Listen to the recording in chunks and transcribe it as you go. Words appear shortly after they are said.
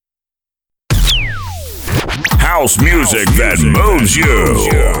house music that moves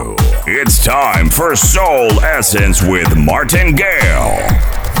you. It's time for Soul Essence with Martin Gale.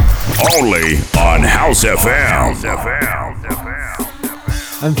 Only on House FM.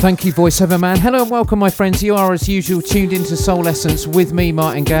 And thank you, voiceover man. Hello and welcome, my friends. You are, as usual, tuned into Soul Essence with me,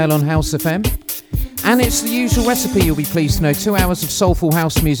 Martin Gale, on House FM. And it's the usual recipe, you'll be pleased to know. 2 hours of soulful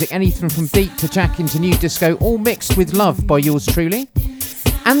house music, anything from deep to jack into new disco, all mixed with love by yours truly.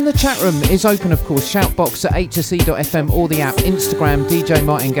 And the chat room is open, of course. Shoutbox at hsc.fm or the app. Instagram, DJ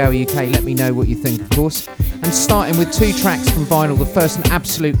Martin Gale UK. Let me know what you think, of course. And starting with 2 tracks from vinyl. The first, an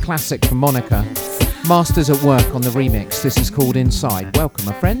absolute classic from Monica. Masters at Work on the remix. This is called Inside. Welcome,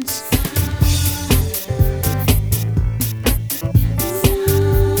 my friends.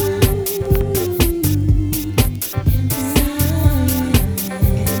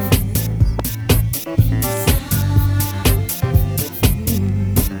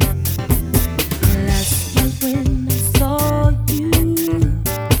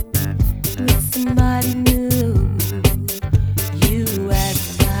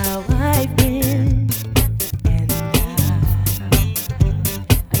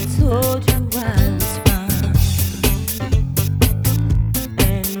 Oh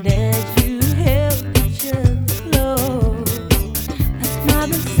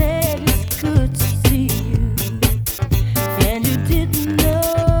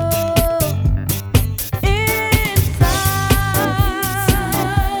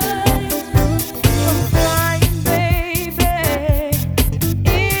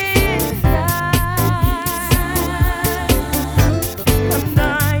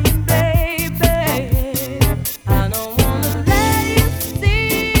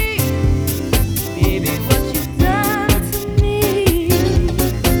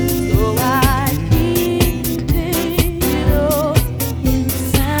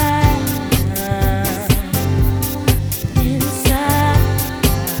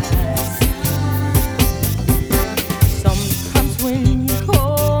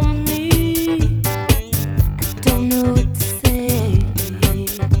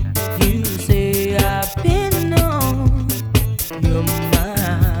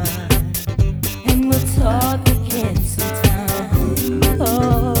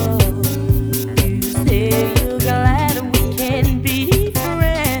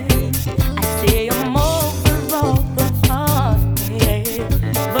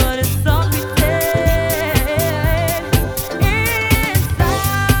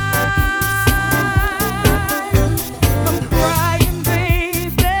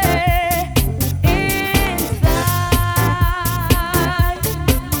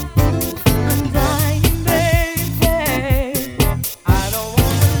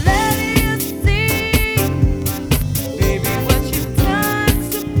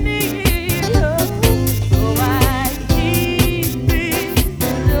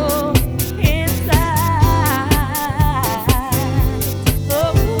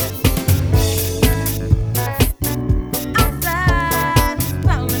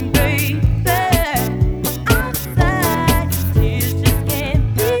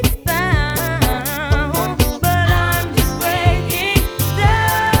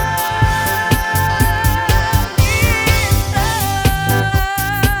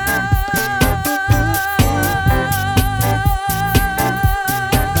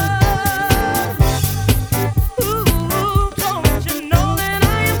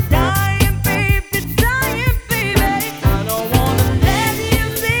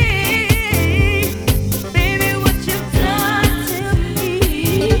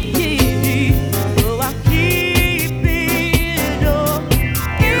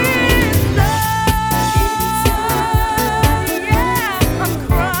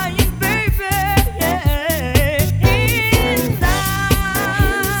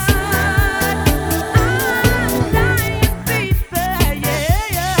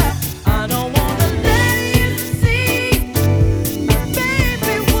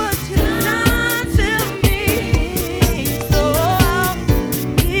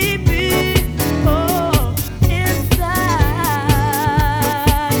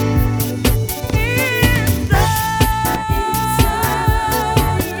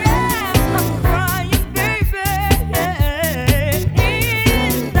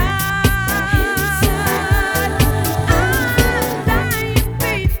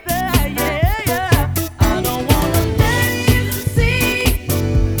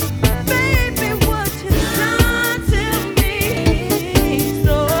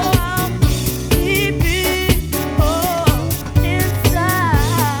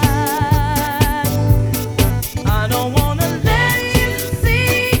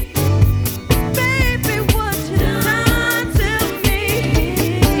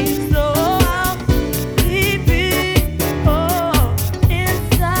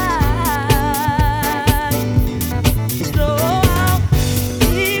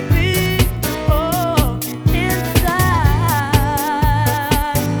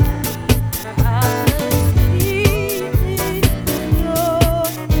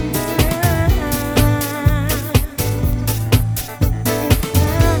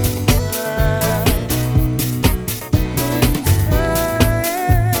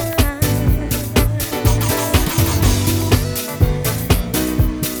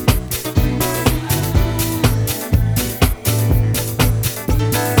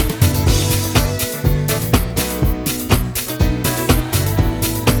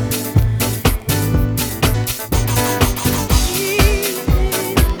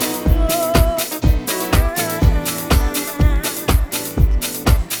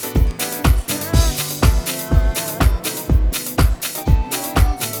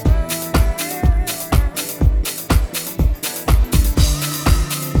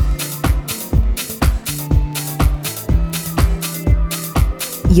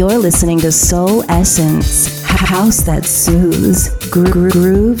You're listening to Soul Essence, house that soothes,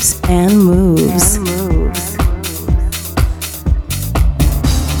 grooves, and moves.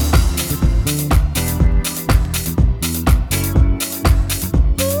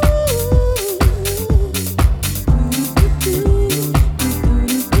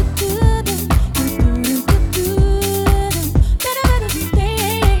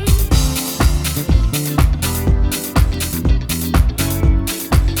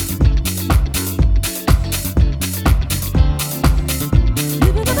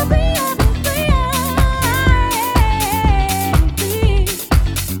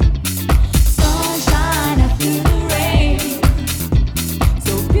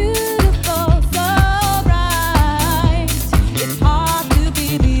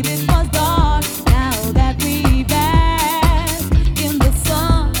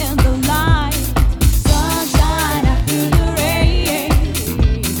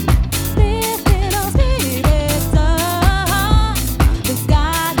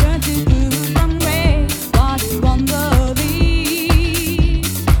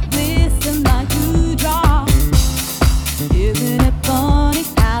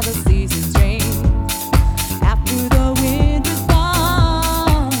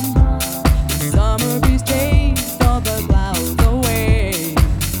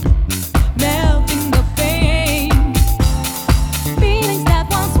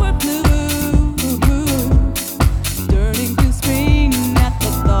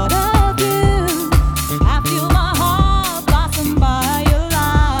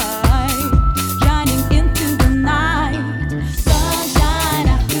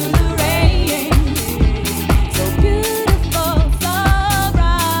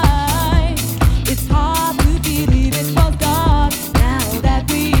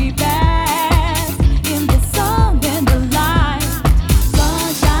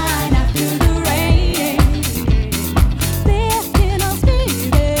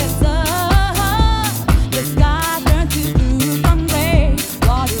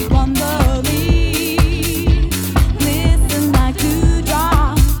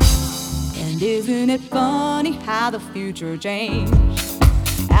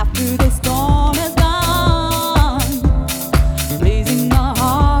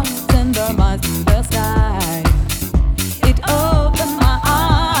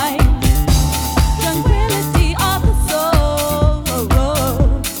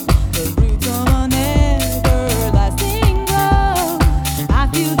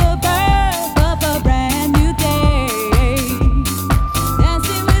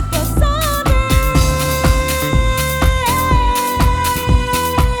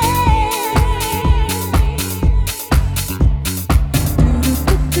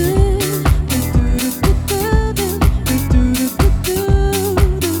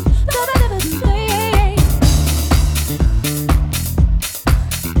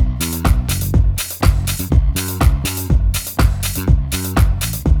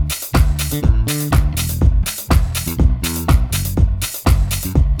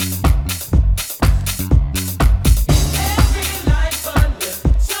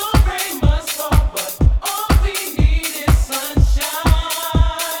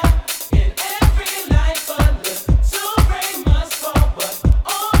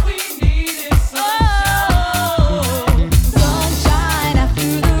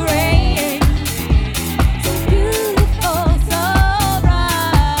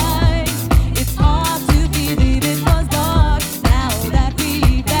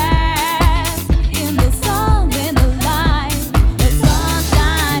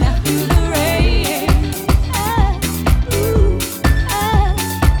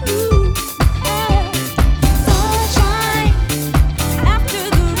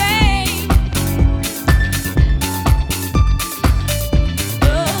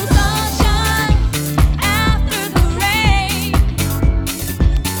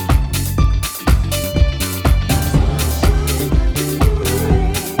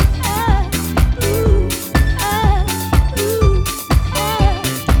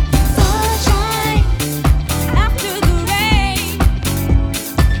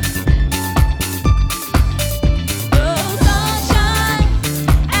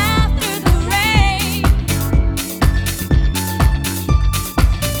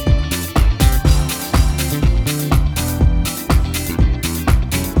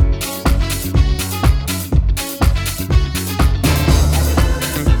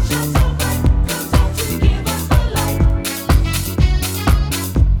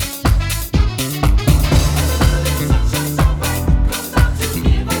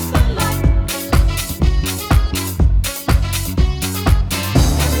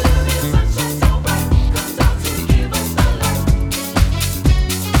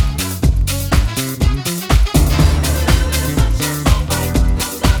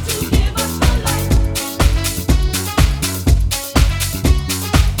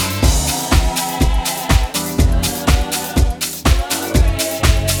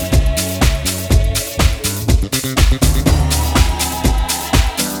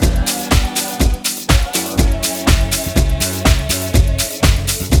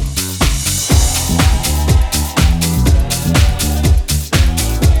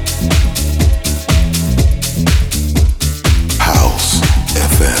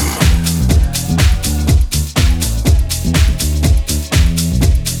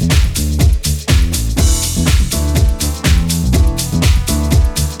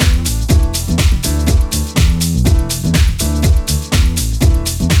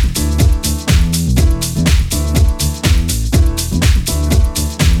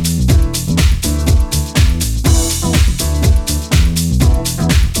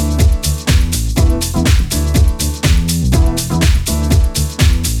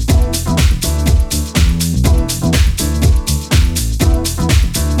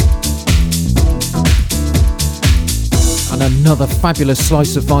 another fabulous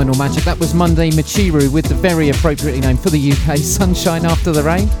slice of vinyl magic. That was Monday Michiru with the very appropriately named for the UK, Sunshine After the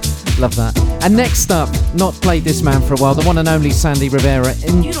Rain. Love that. And next up, not played this man for a while, the one and only Sandy Rivera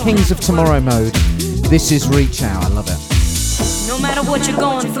in Kings of Tomorrow mode. This is Reach Out. I love it. No matter what you're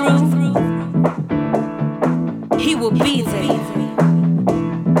going through, he will be there.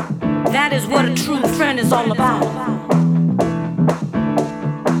 That is what a true friend is all about.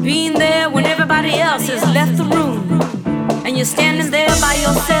 Being there when everybody else has left the room and you're standing there by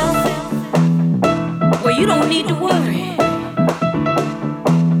yourself, well, you don't need to worry,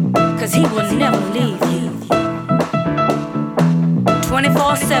 'cause he will never leave you.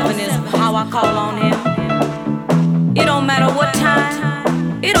 24/7 is how I call on him. It don't matter what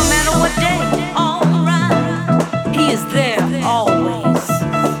time, it don't matter what day. Alright, he is there always.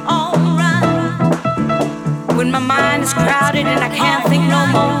 Alright, when my mind is crowded and I can't think no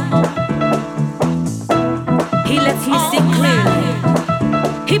more, he lets me see clearly.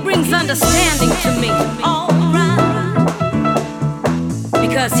 He brings understanding to me. Alright,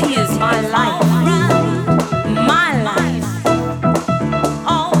 because he is my life. My life.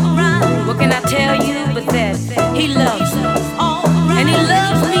 Alright, what can I tell you but that he loves me, and he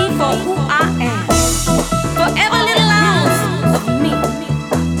loves me for who I am. For every little ounce of me,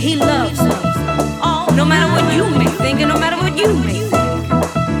 he loves me. No matter what you may think, and no matter what you may think,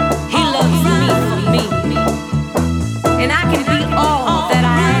 he loves me for me. And I can be all that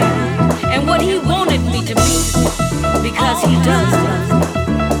I am, and what he wanted me to be, because he does love me.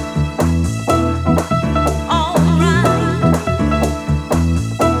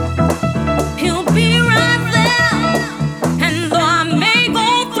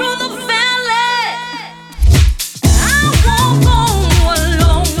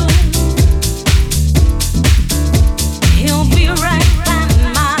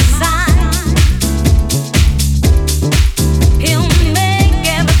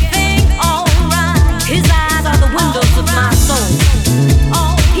 His eyes are the windows of my soul.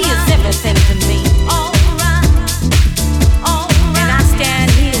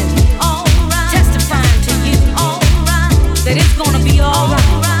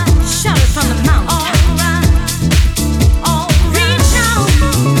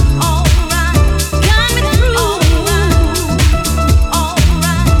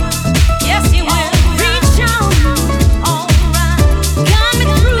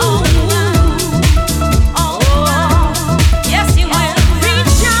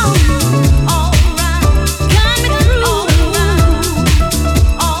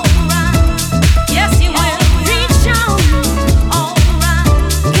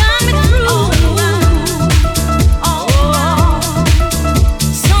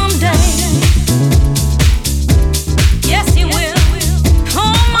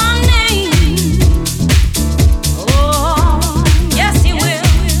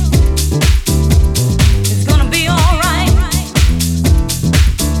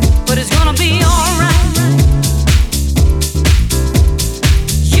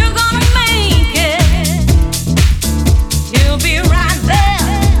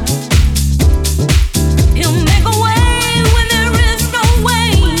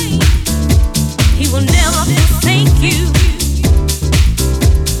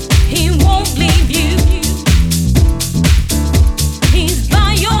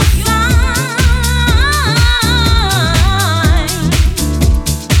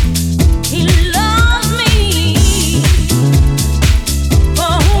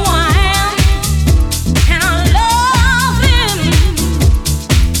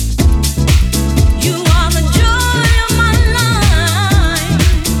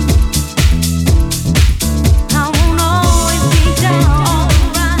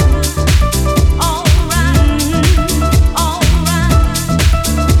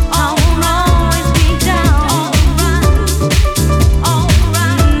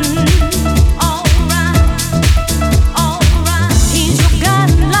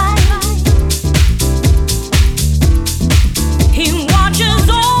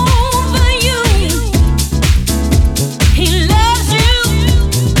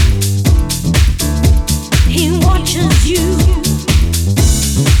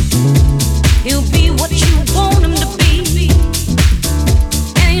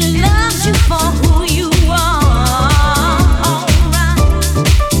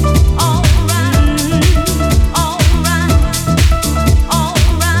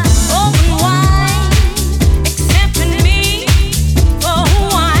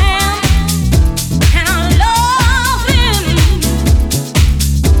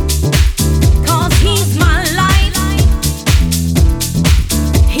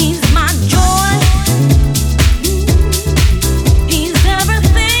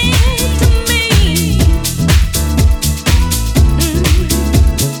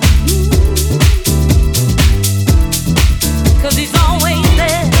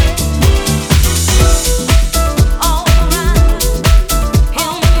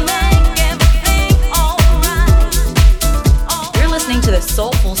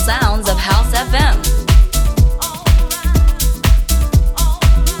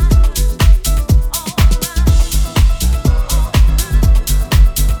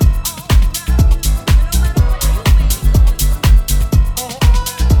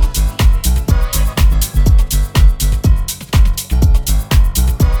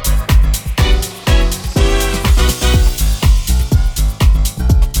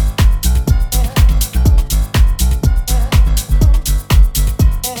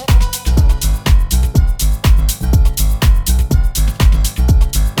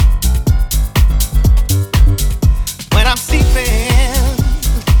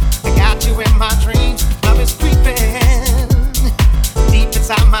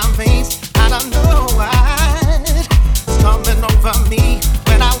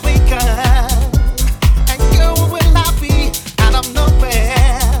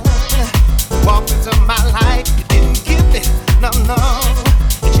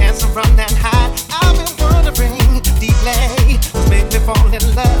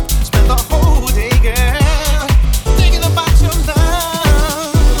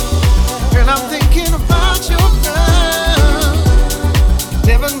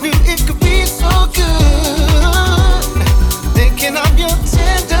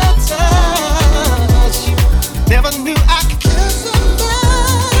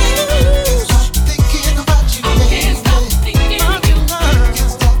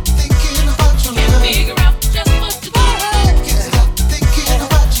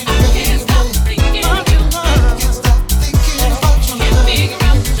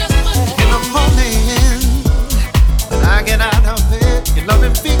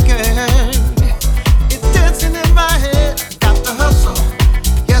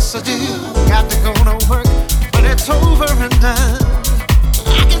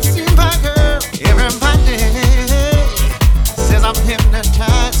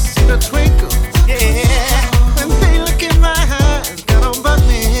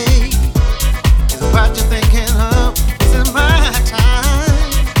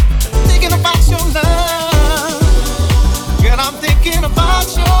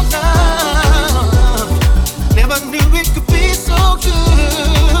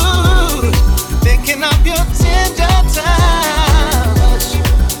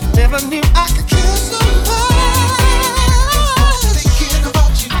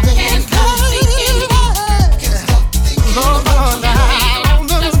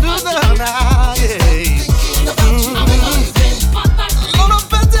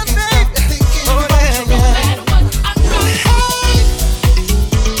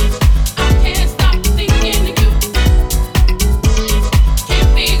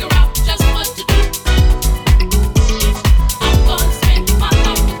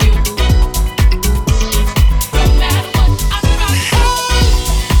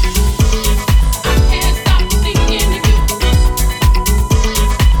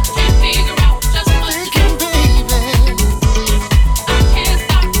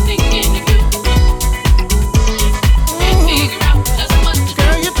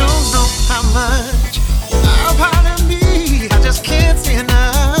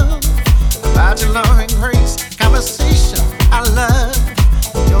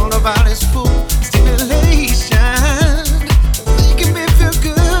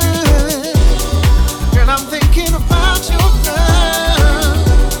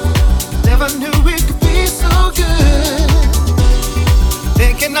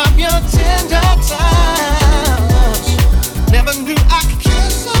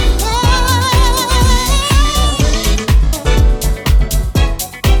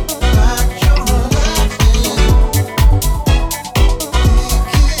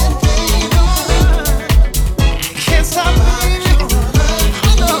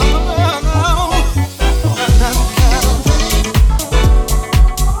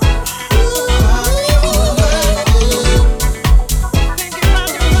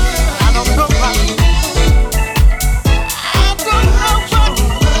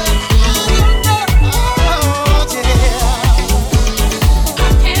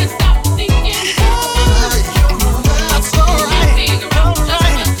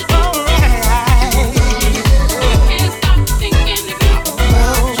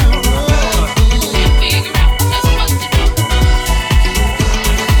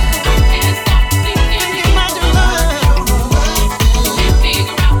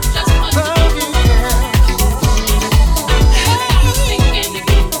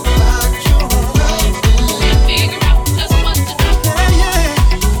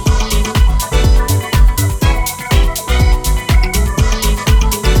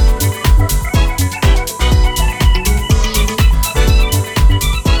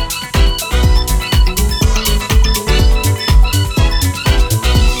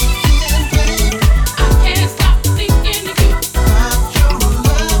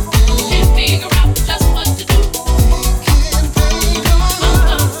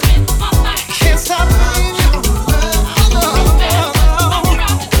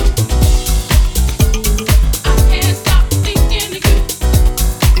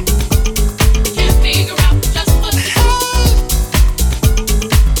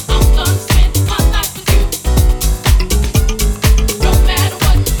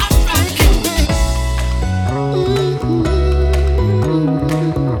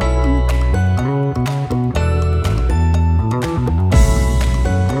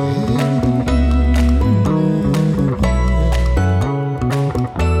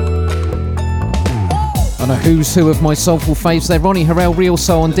 who's who of my soulful faves there. Ronnie Harrell, Real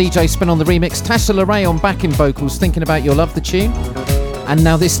Soul, and DJ Spin on the remix. Tasha LaRae on backing vocals, Thinking About Your Love, the tune. And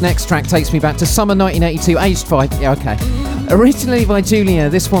now this next track takes me back to summer 1982, aged 5. Yeah, okay. Originally by Julia,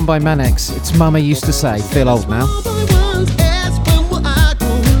 this one by Manex. It's Mama Used to Say. Feel old now.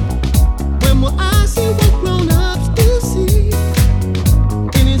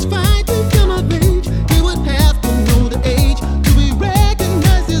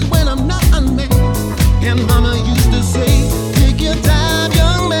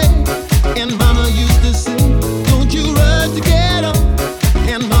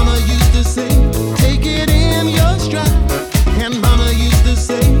 And mama used to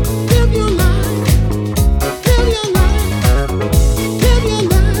say, live your life, live your life.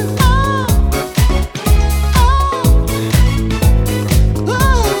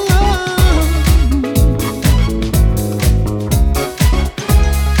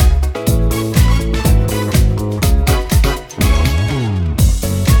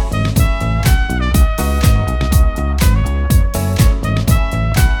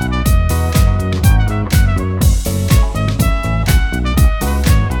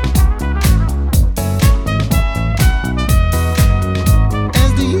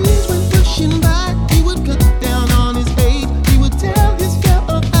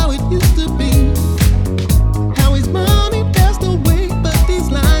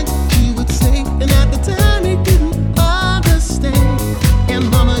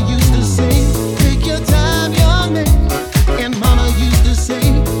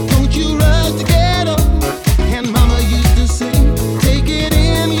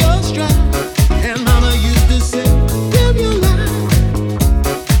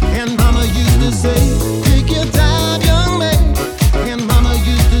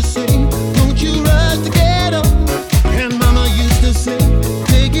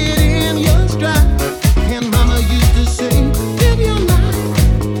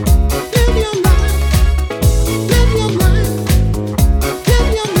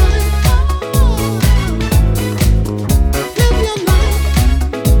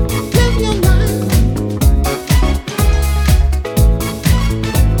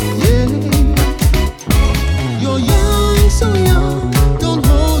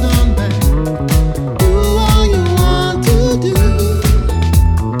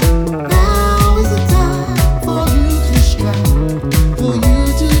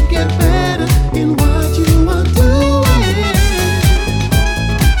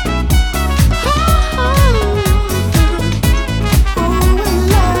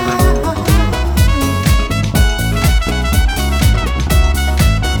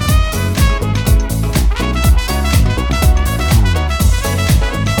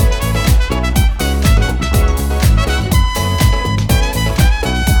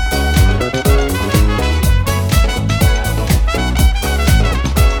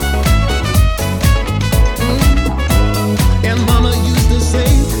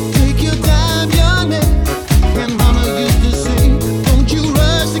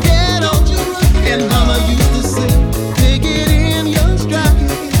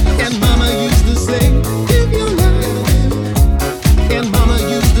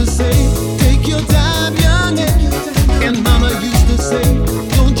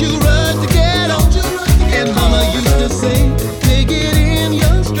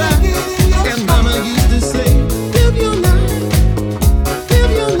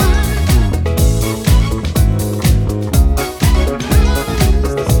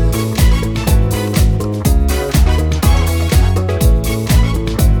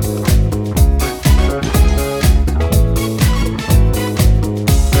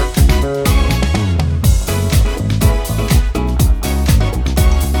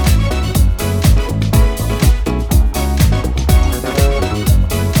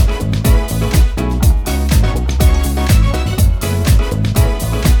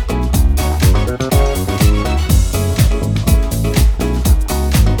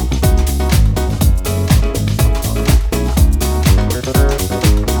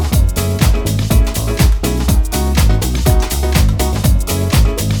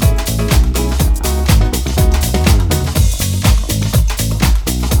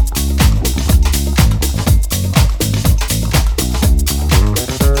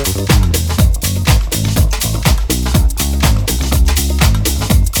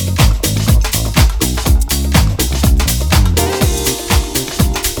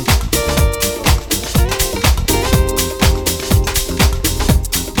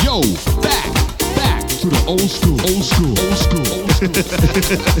 old school, old school, old school, old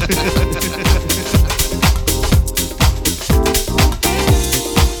school.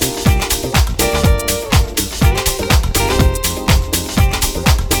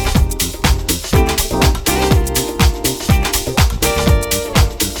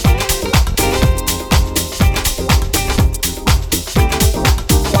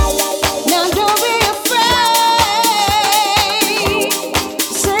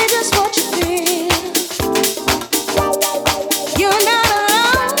 You're not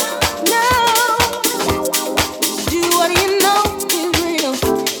alone, no.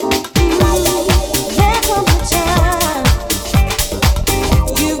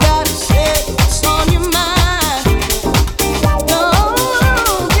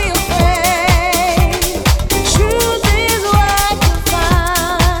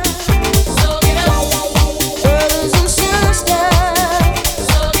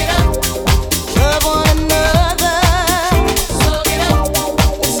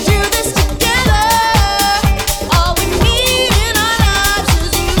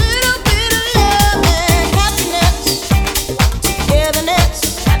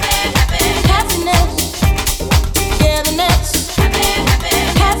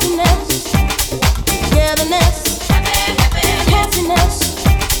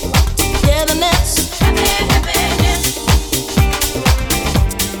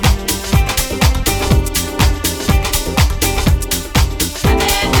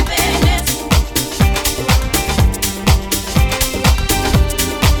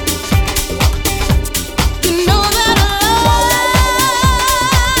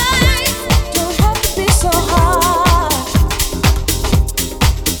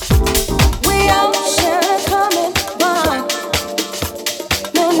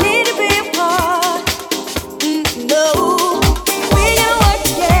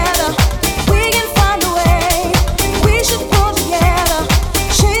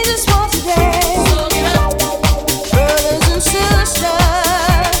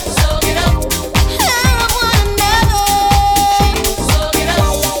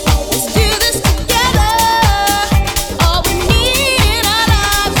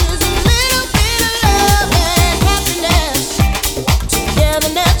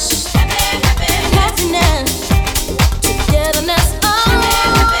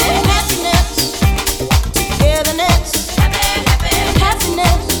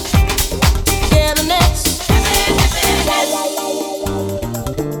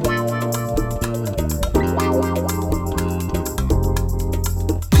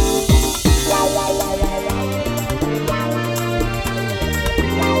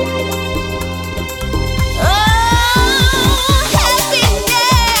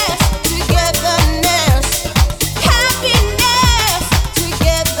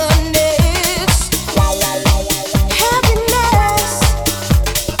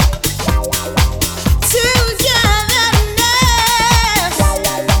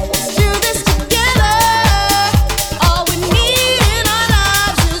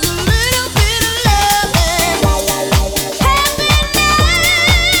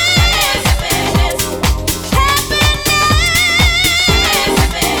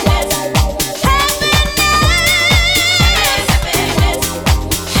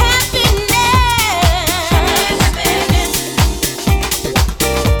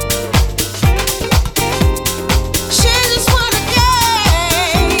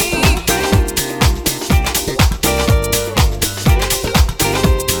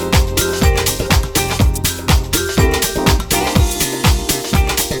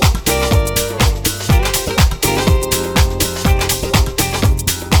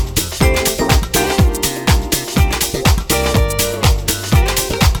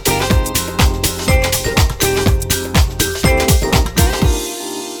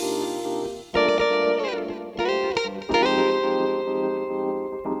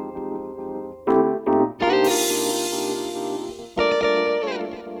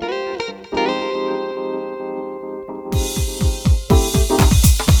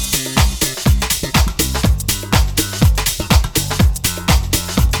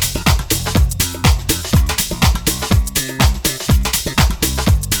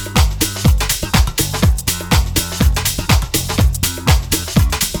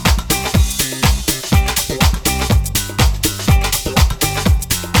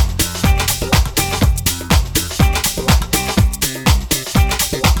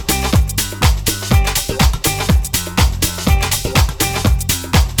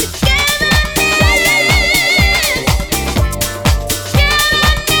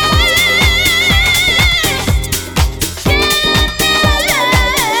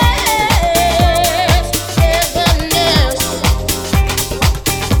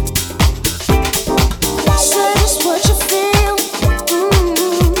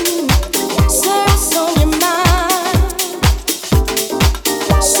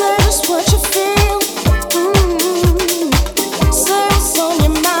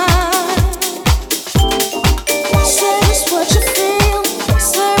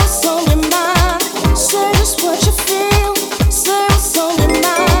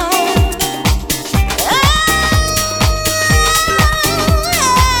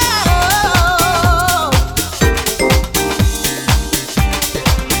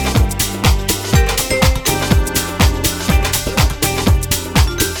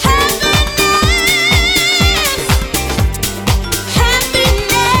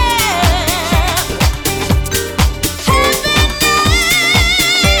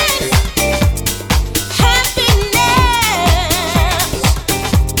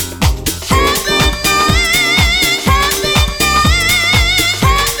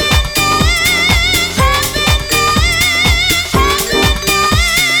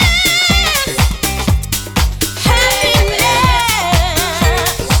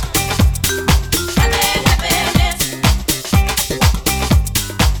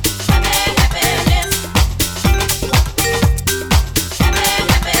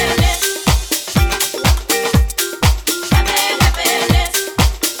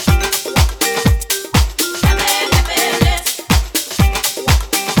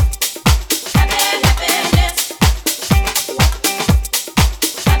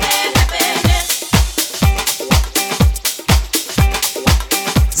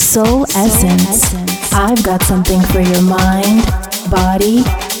 Soul Essence. I've got something for your mind, body,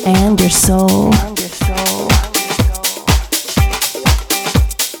 and your soul.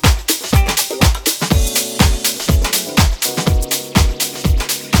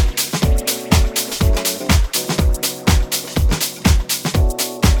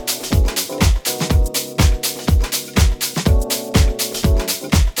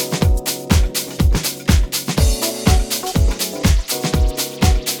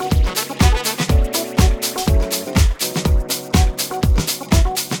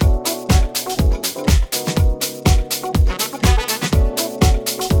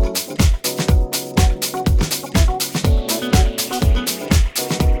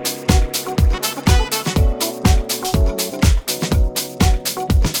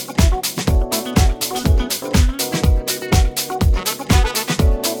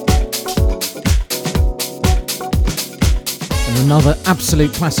 Another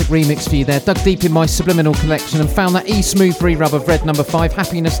absolute classic remix for you there. Dug deep in my subliminal collection and found that E-Smooth re-rub of Red number 5,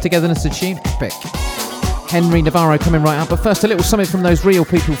 Happiness, Togetherness, a tune. Epic. Henry Navarro coming right up. But first, a little something from those real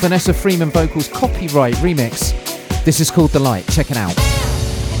people. Vanessa Freeman vocals, Copyright remix. This is called The Light. Check it out.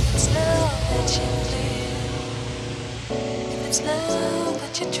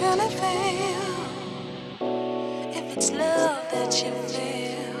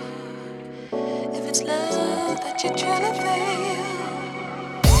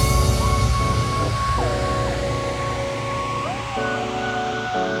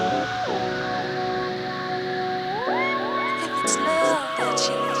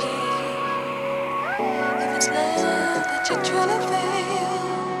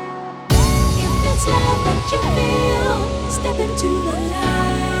 Tonight.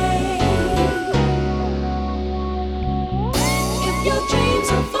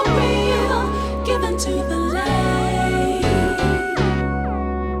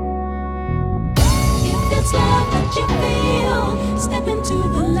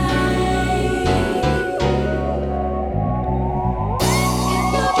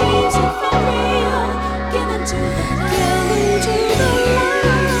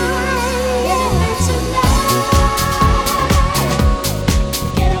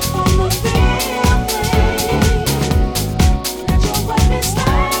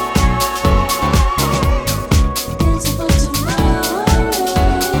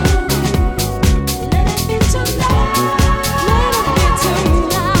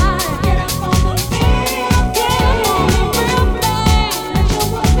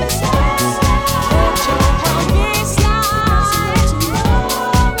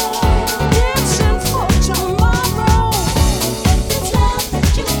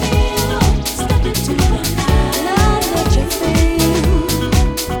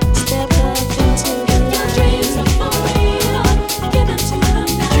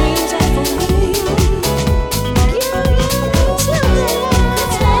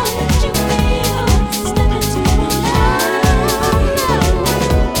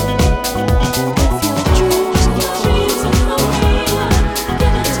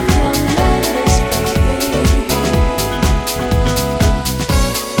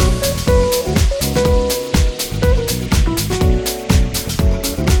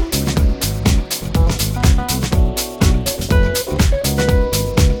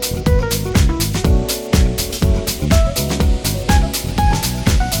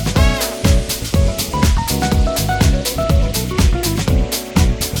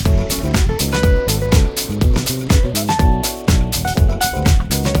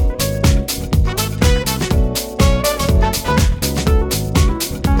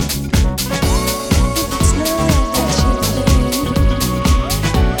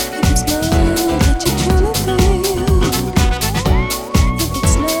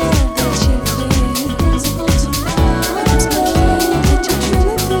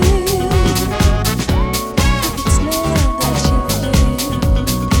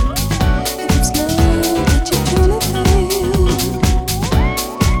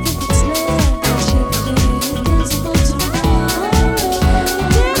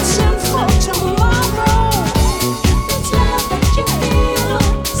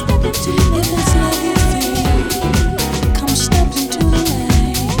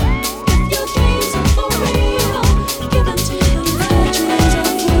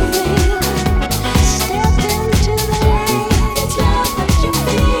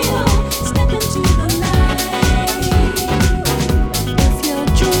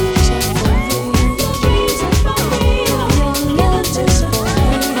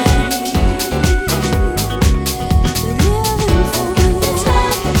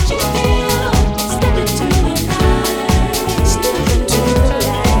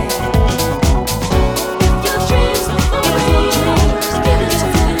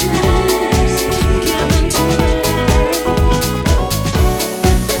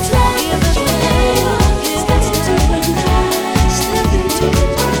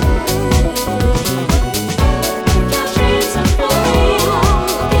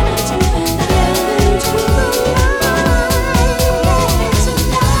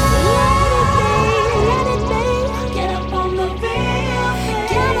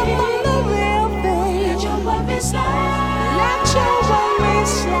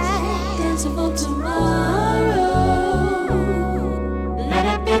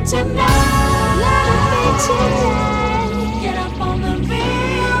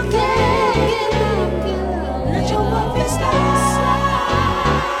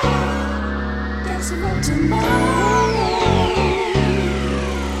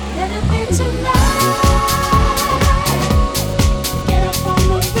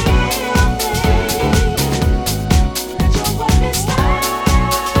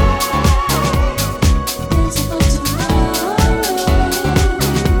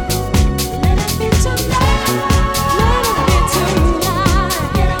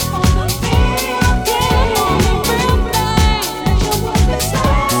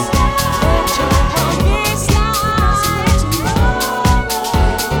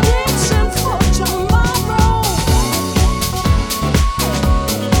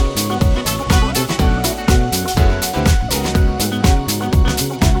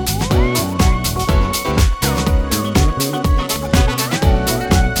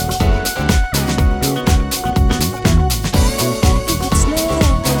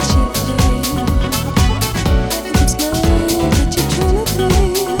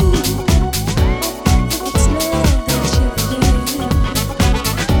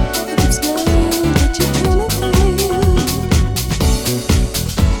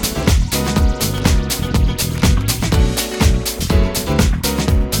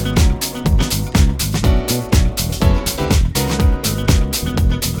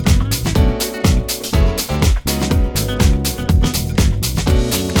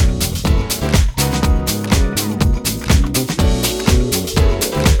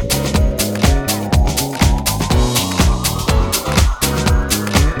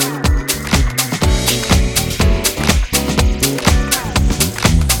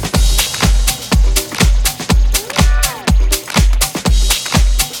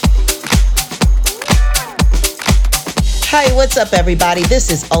 Hi, what's up, everybody? This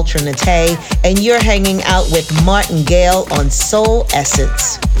is Ultra Nate, and you're hanging out with Martin Gale on Soul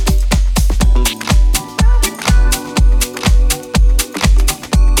Essence.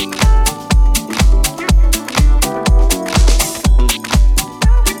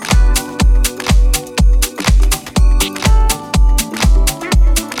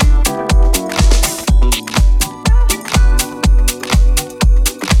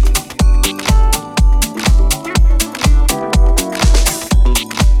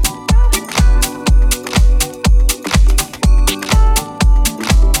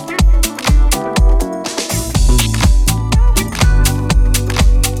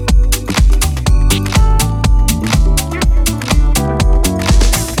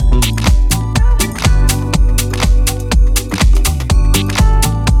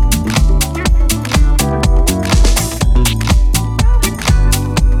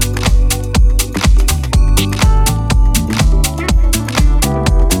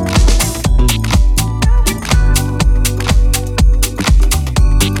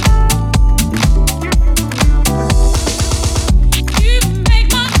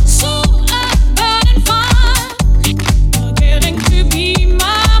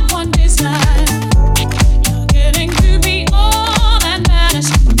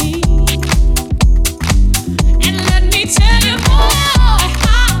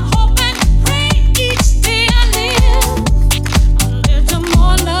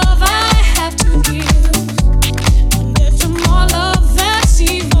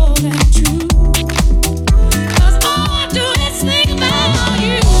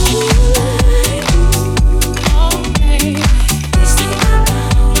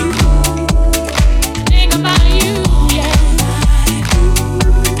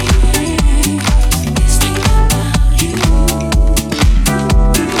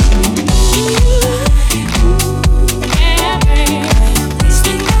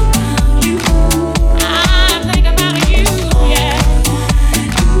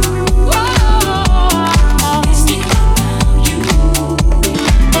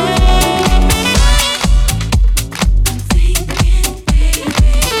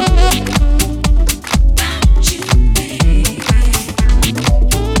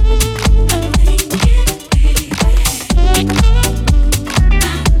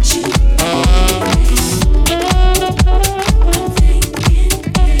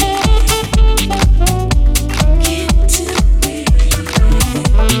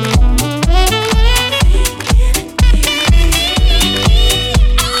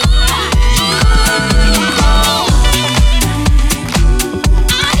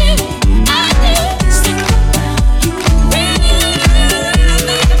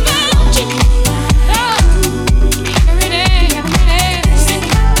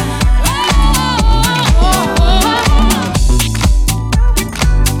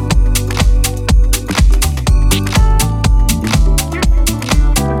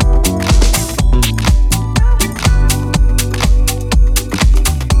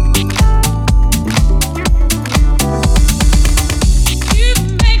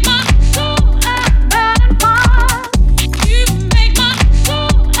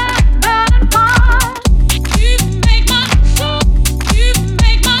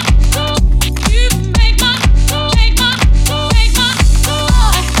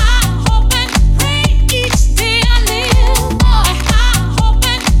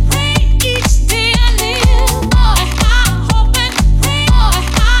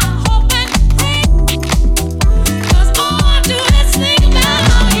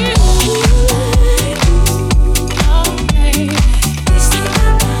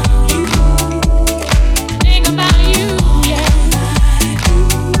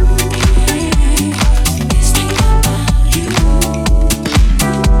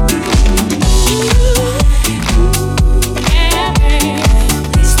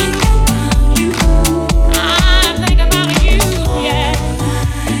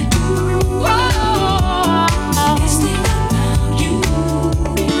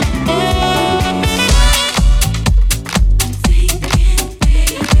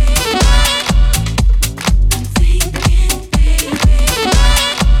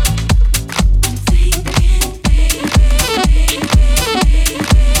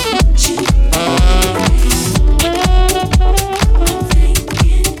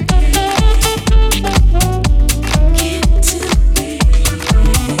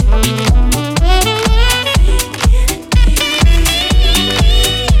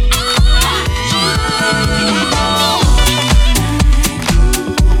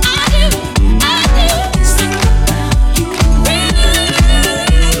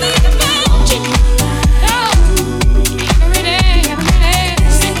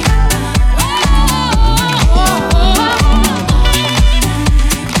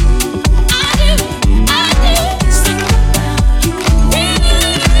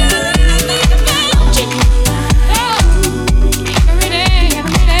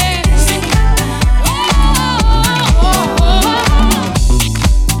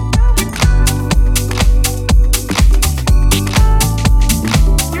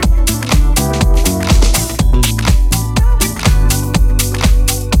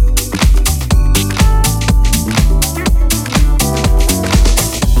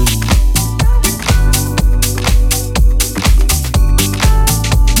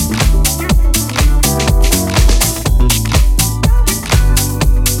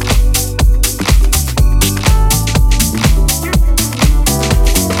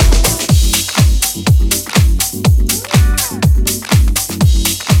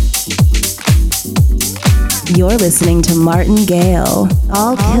 You're listening to Martin Gale.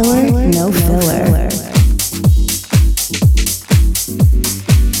 All killer, no filler.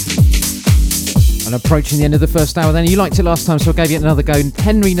 And approaching the end of the first hour then. You liked it last time, so I gave it another go.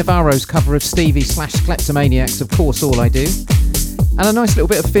 Henry Navarro's cover of Stevie / Kleptomaniacs, Of Course All I Do. And a nice little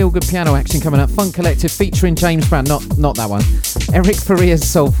bit of feel-good piano action coming up. Funk Collective featuring James Brown. Not that one. Eric Faria's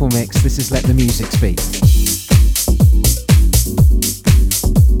Soulful Mix. This is Let the Music Speak.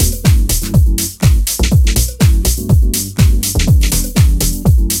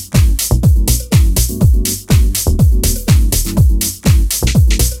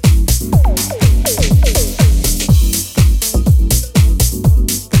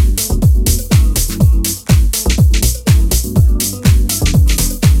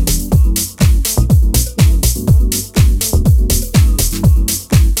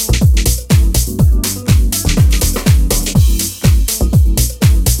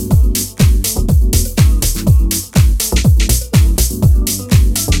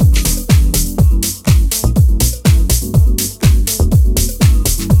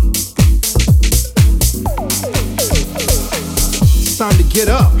 Get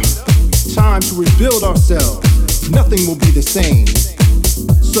up, time to rebuild ourselves. Nothing will be the same.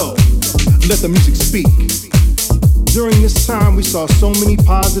 So, let the music speak. During this time, we saw so many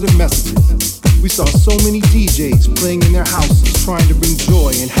positive messages. We saw so many DJs playing in their houses, trying to bring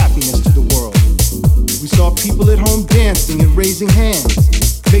joy and happiness to the world. We saw people at home dancing and raising hands,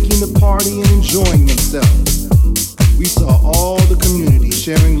 making the party and enjoying themselves. We saw all the community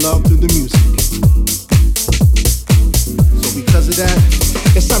sharing love through the music. So because of that,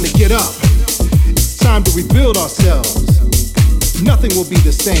 it's time to get up. It's time to rebuild ourselves. Nothing will be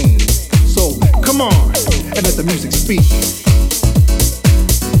the same. So come on and let the music speak.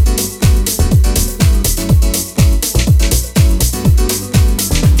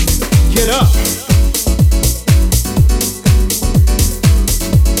 Get up.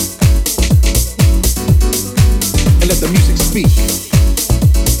 And let the music speak.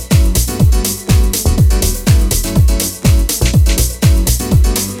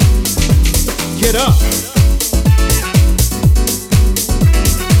 Get up.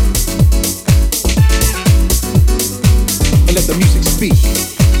 And let the music speak.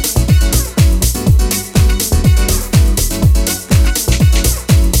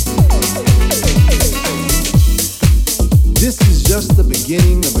 This is just the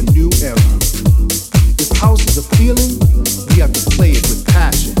beginning of a new era. If house is a feeling, we have to play it with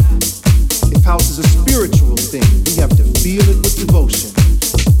passion. If house is a spiritual thing, we have to feel it with devotion.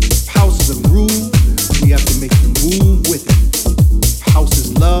 House is a groove, we have to make you move with it. House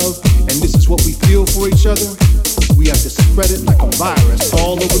is love, and this is what we feel for each other. We have to spread it like a virus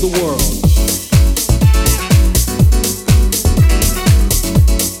all over the world.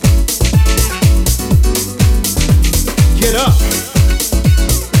 Get up.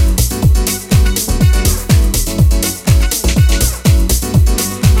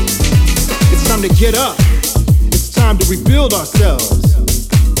 It's time to get up. It's time to rebuild ourselves.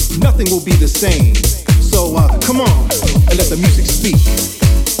 Nothing will be the same. So come on and let the music speak.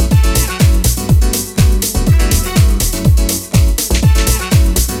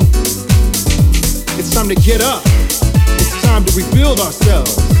 It's time to get up. It's time to rebuild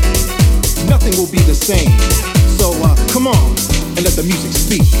ourselves. Nothing will be the same. So come on and let the music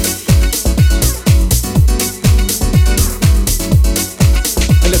speak.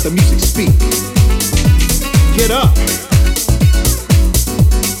 And let the music speak. Get up.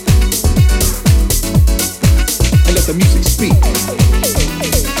 And let the music speak.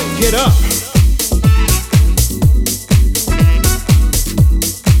 Get up.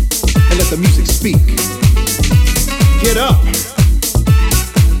 And let the music speak. Get up.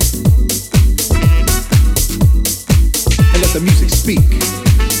 And let the music speak.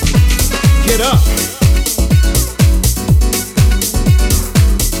 Get up.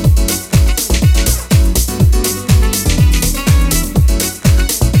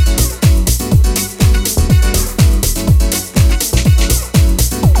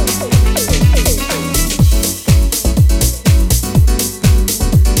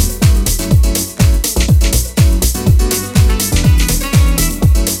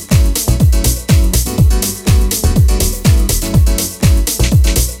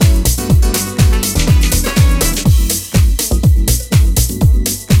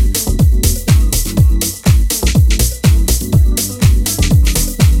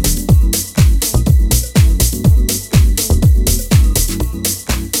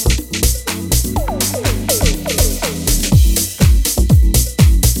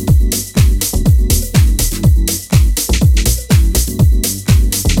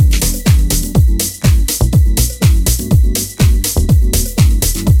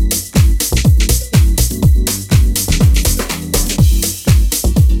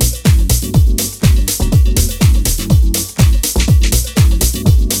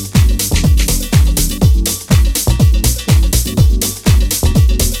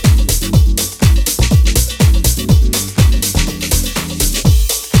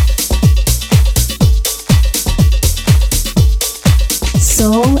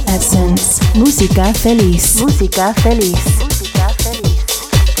 Música feliz. Música feliz. Música feliz.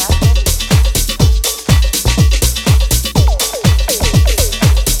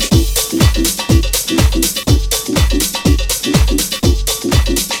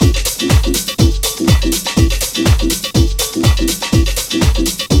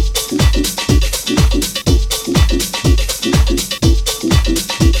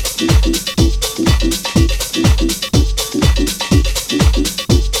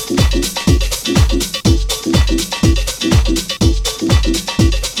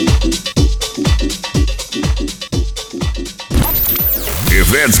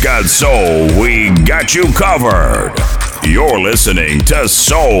 It's got soul, we got you covered. You're listening to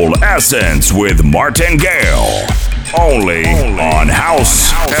Soul Essence with Martin Gale, only on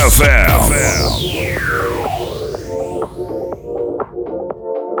House FM.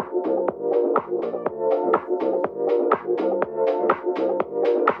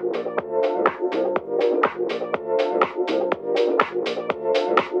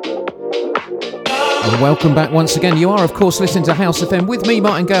 Welcome back once again. You are, of course, listening to House FM with me,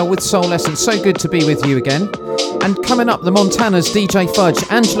 Martin Gale, with Soul Essence. So good to be with you again. And coming up, the Montanas, DJ Fudge,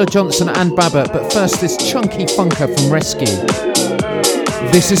 Angela Johnson and Babbitt. But first, this chunky funker from Rescue.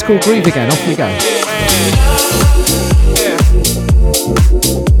 This is called Groove Again. Off we go.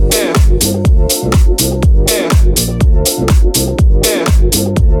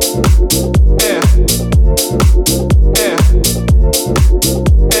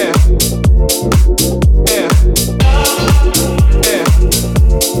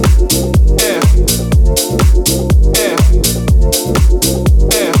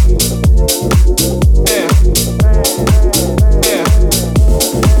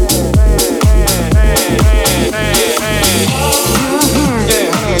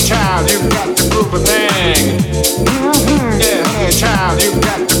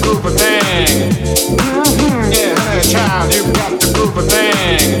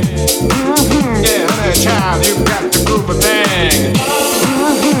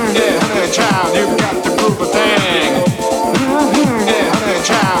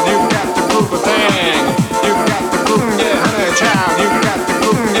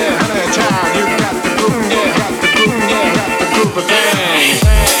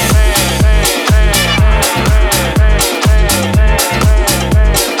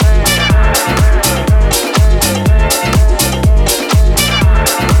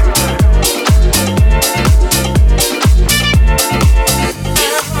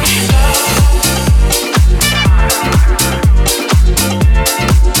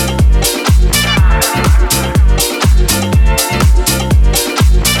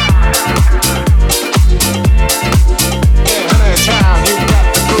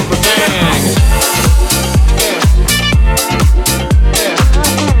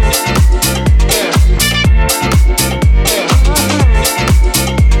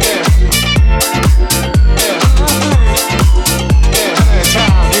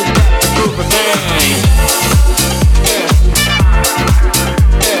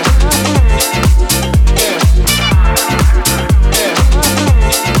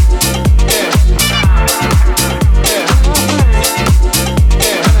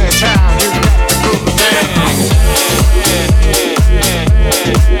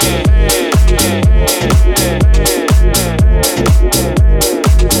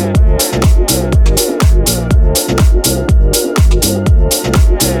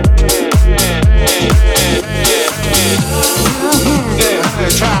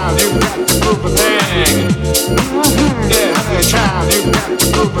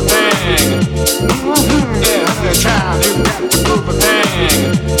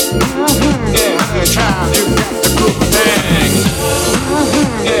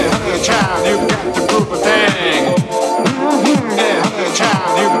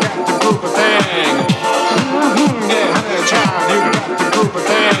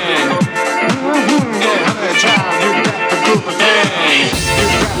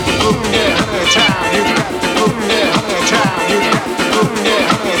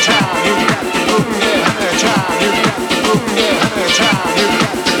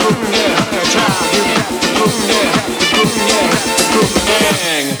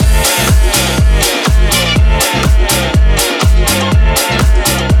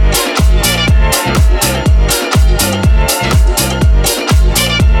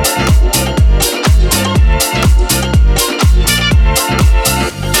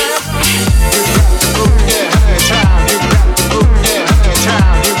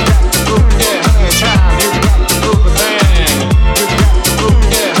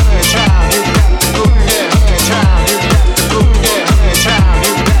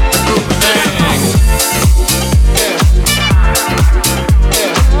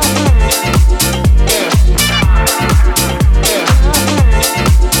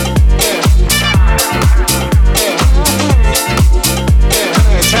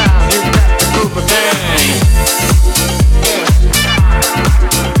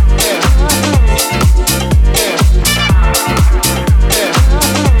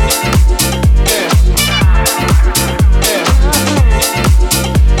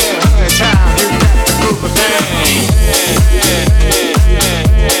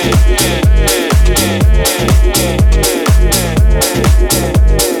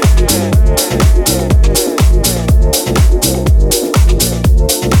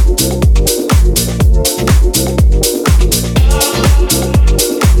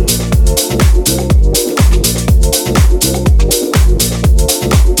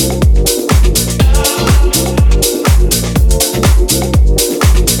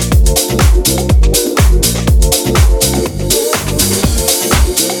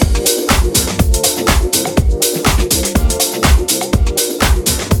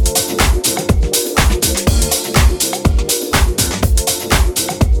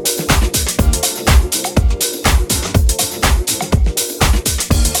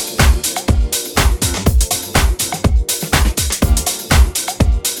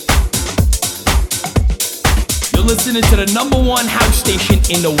 listening to the #1 house station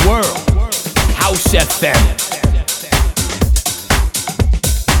in the world, House FM.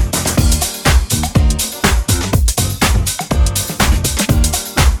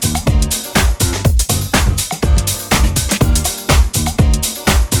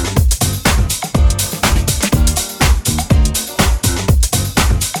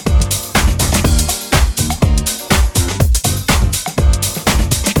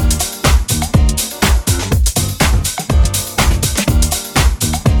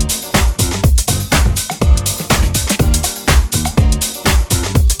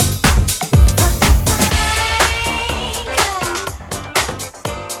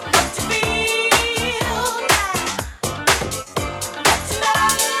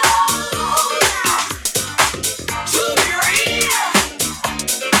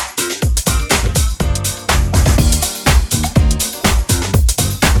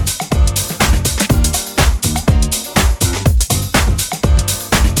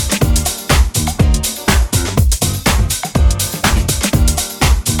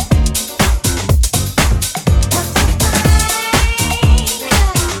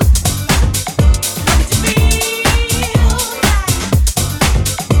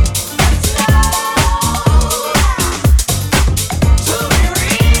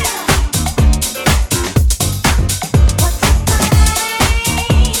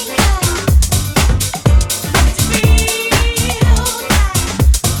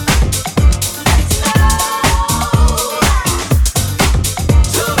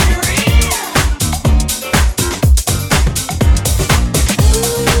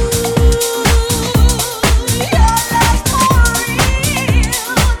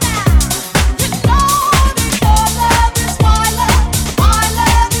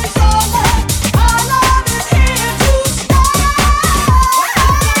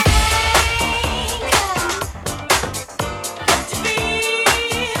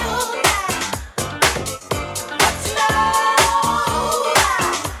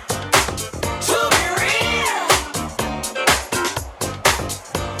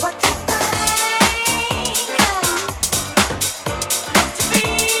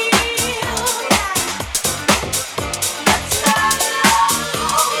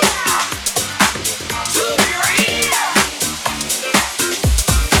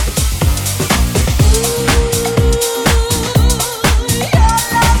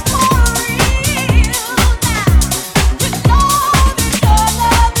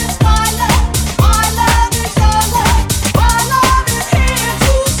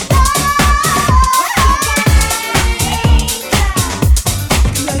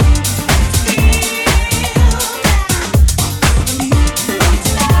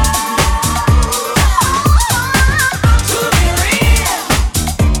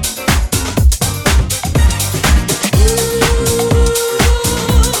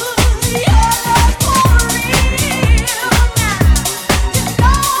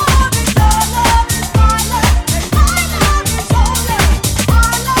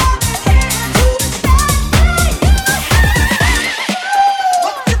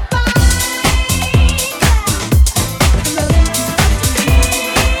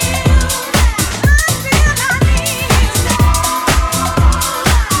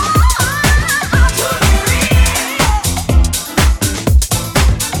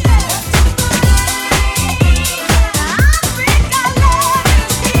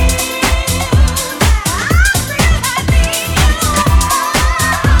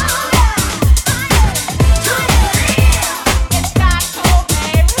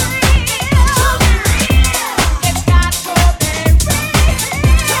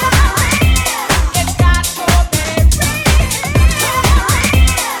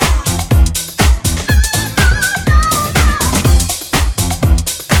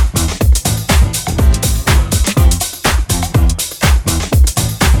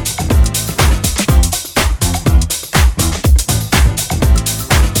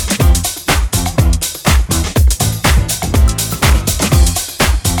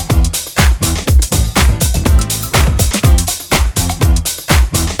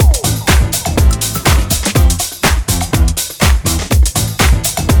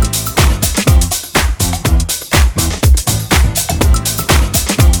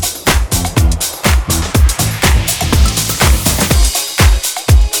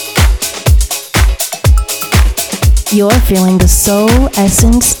 You're feeling the Soul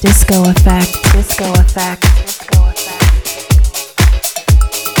Essence Disco Effect. Disco Effect. Disco Effect.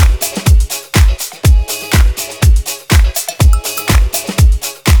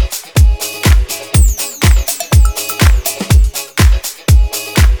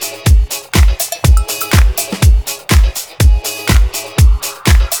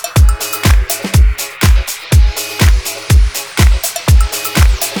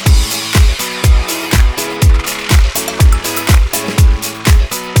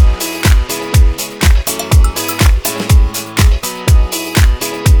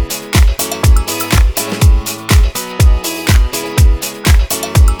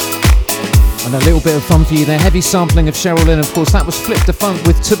 And a little bit of fun for you there. Heavy sampling of Cheryl Lynn, of course. That was Flip the Funk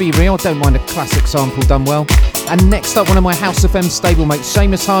with To Be Real. Don't mind a classic sample done well. And next up, one of my House FM stablemates,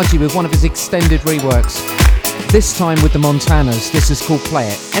 Seamus Haji, with one of his extended reworks. This time with the Montanas. This is called Play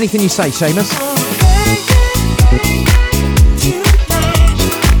It. Anything you say, Seamus?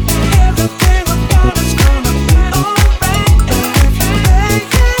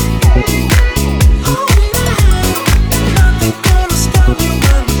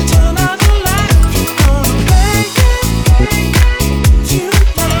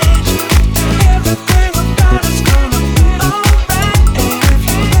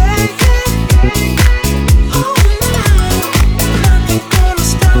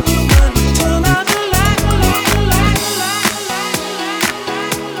 Turn out the light.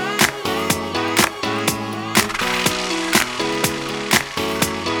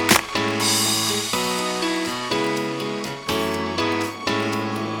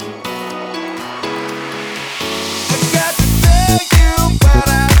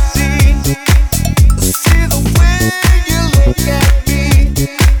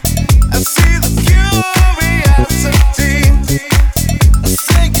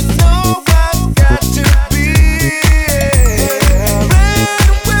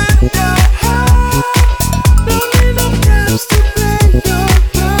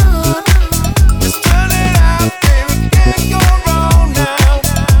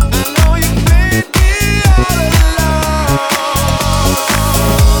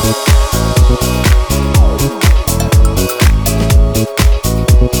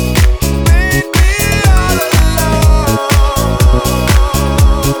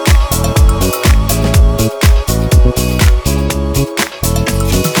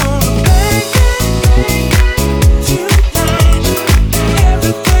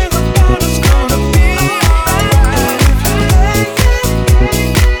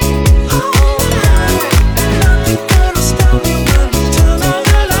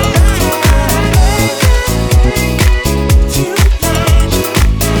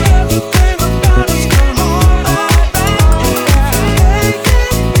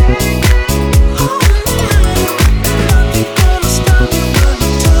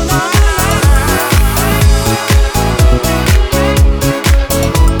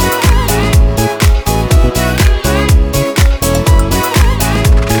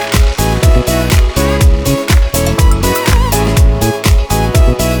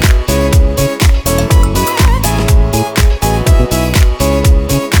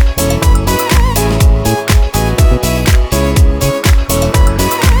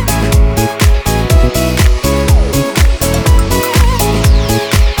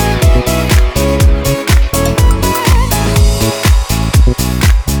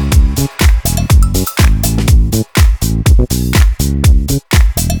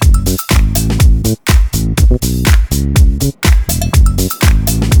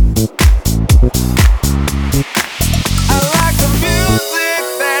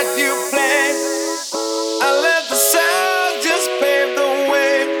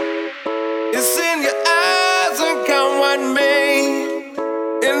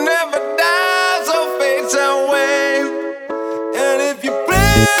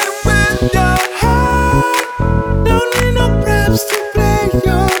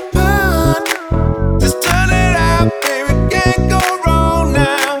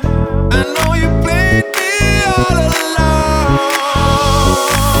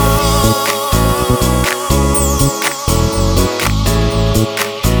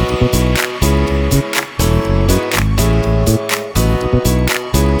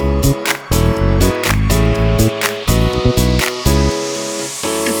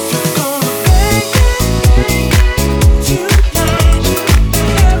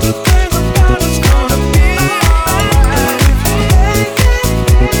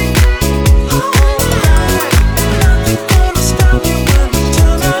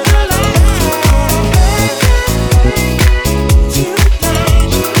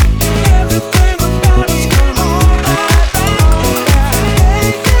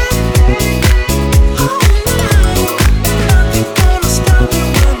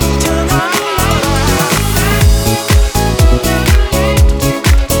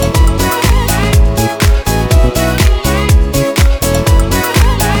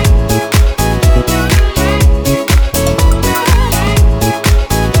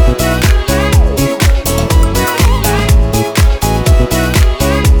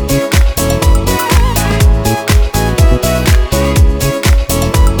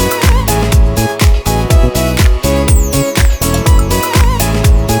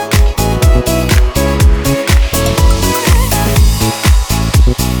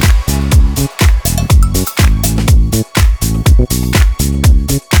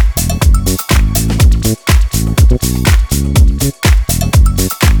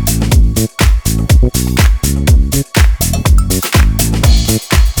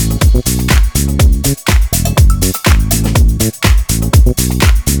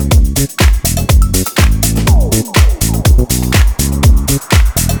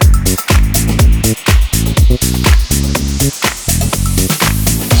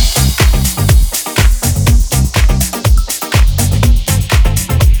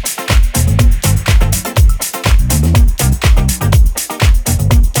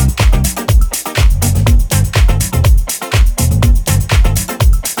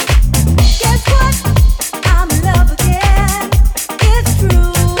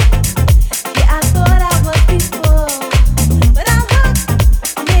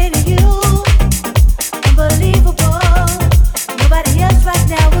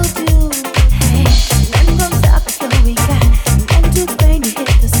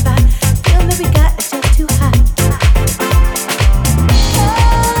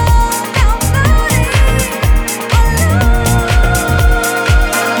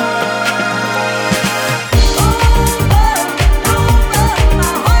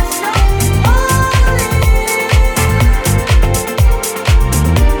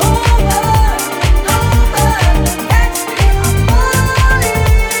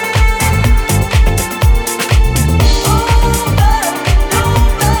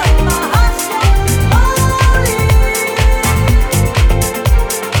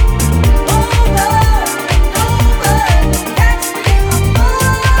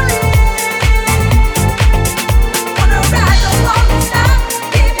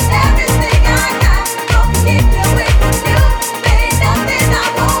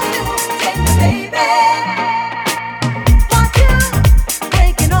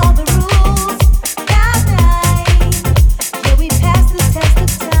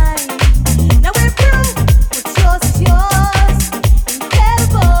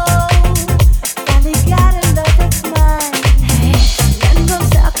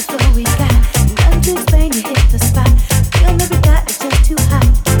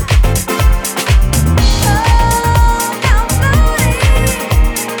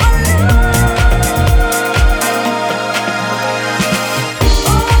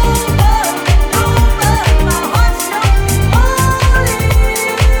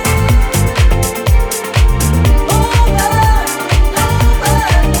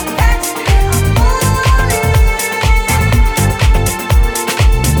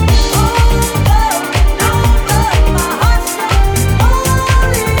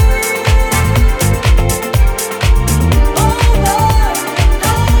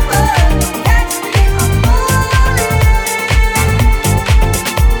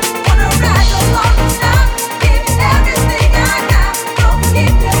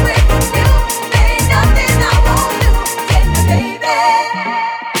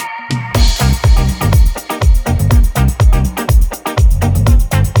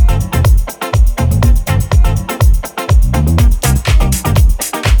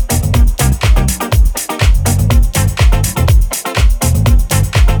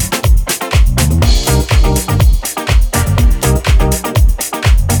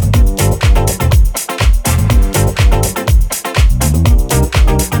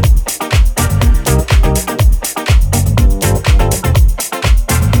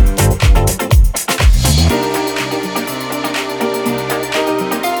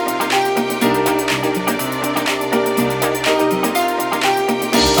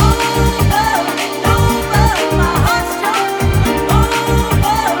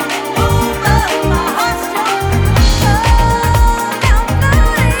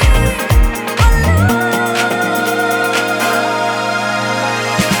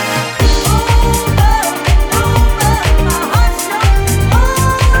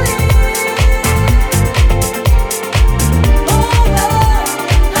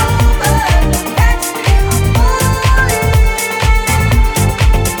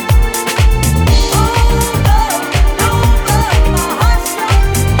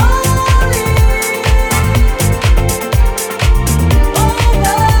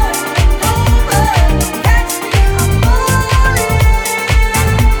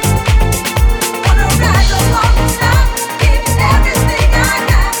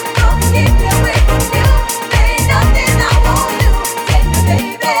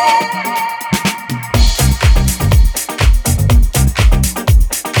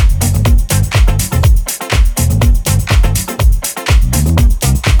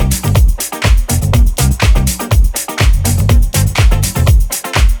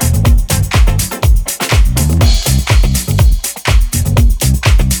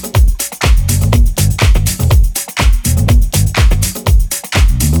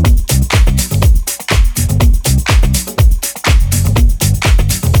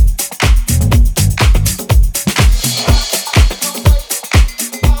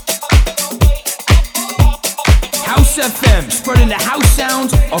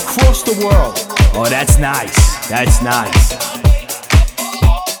 the world. Oh, that's nice. That's nice.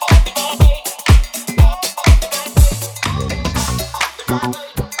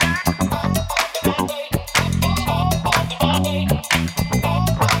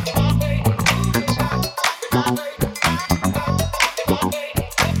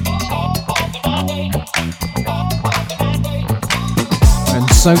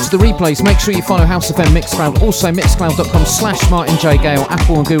 So to the replays, make sure you follow House FM Mixcloud, also mixcloud.com/Martin J. Gale,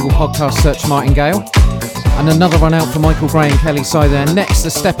 Apple and Google Podcasts, search Martin Gale. And another run out for Michael Gray and Kelly Si there. Next,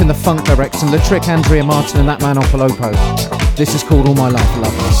 the Step in the Funk direction, the Trick, Andrea Martin and that man Opolopo. This is called All My Life,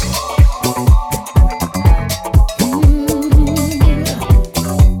 Love This.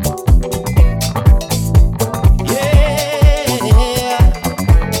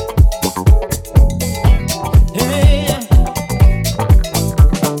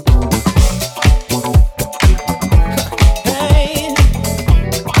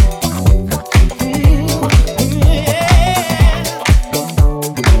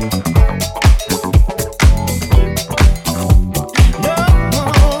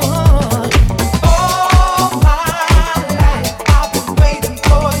 No.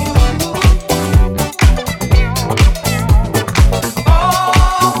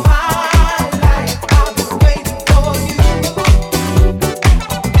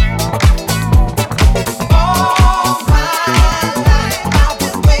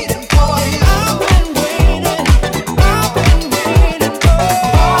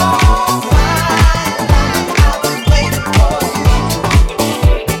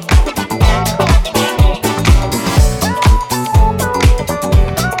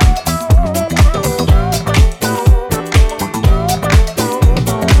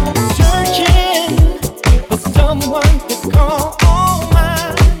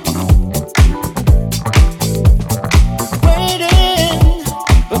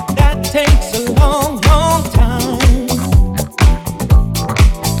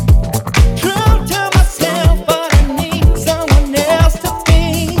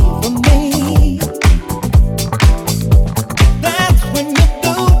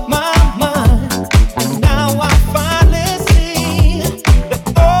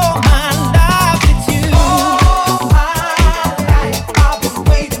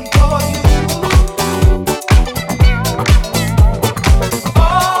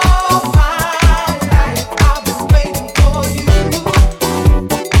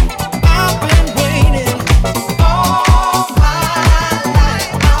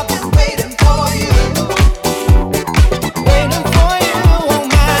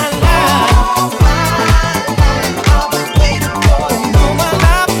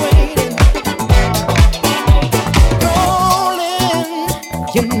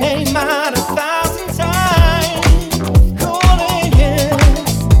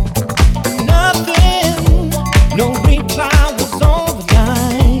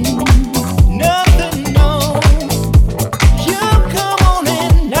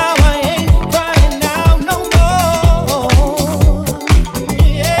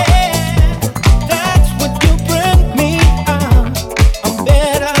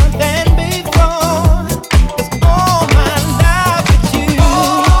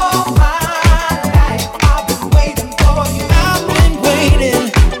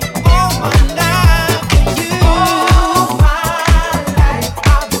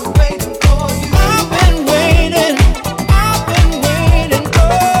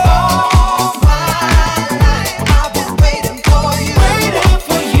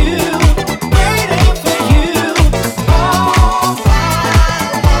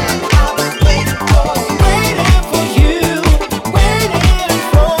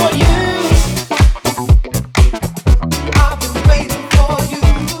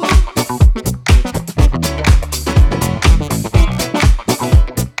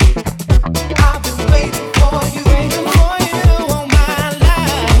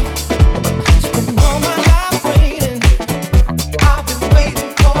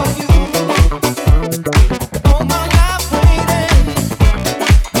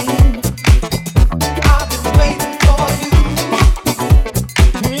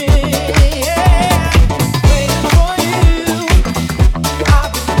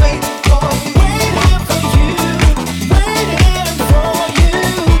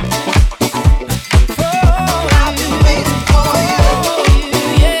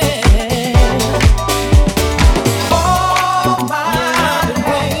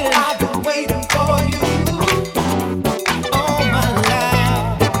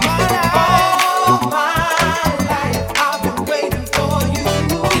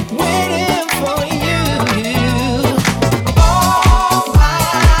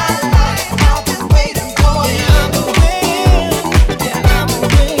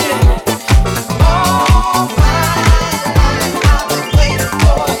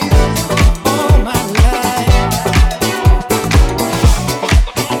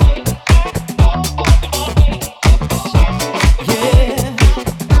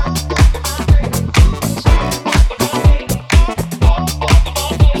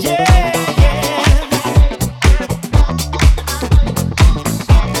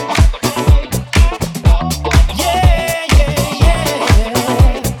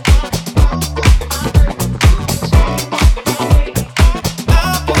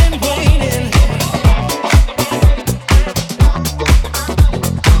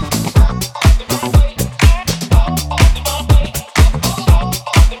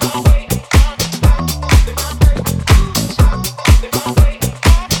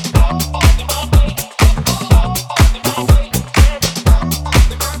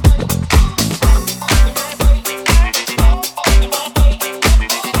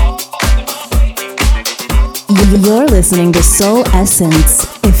 You're listening to Soul Essence.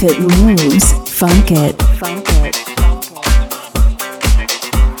 If it moves, funk it. Funk it.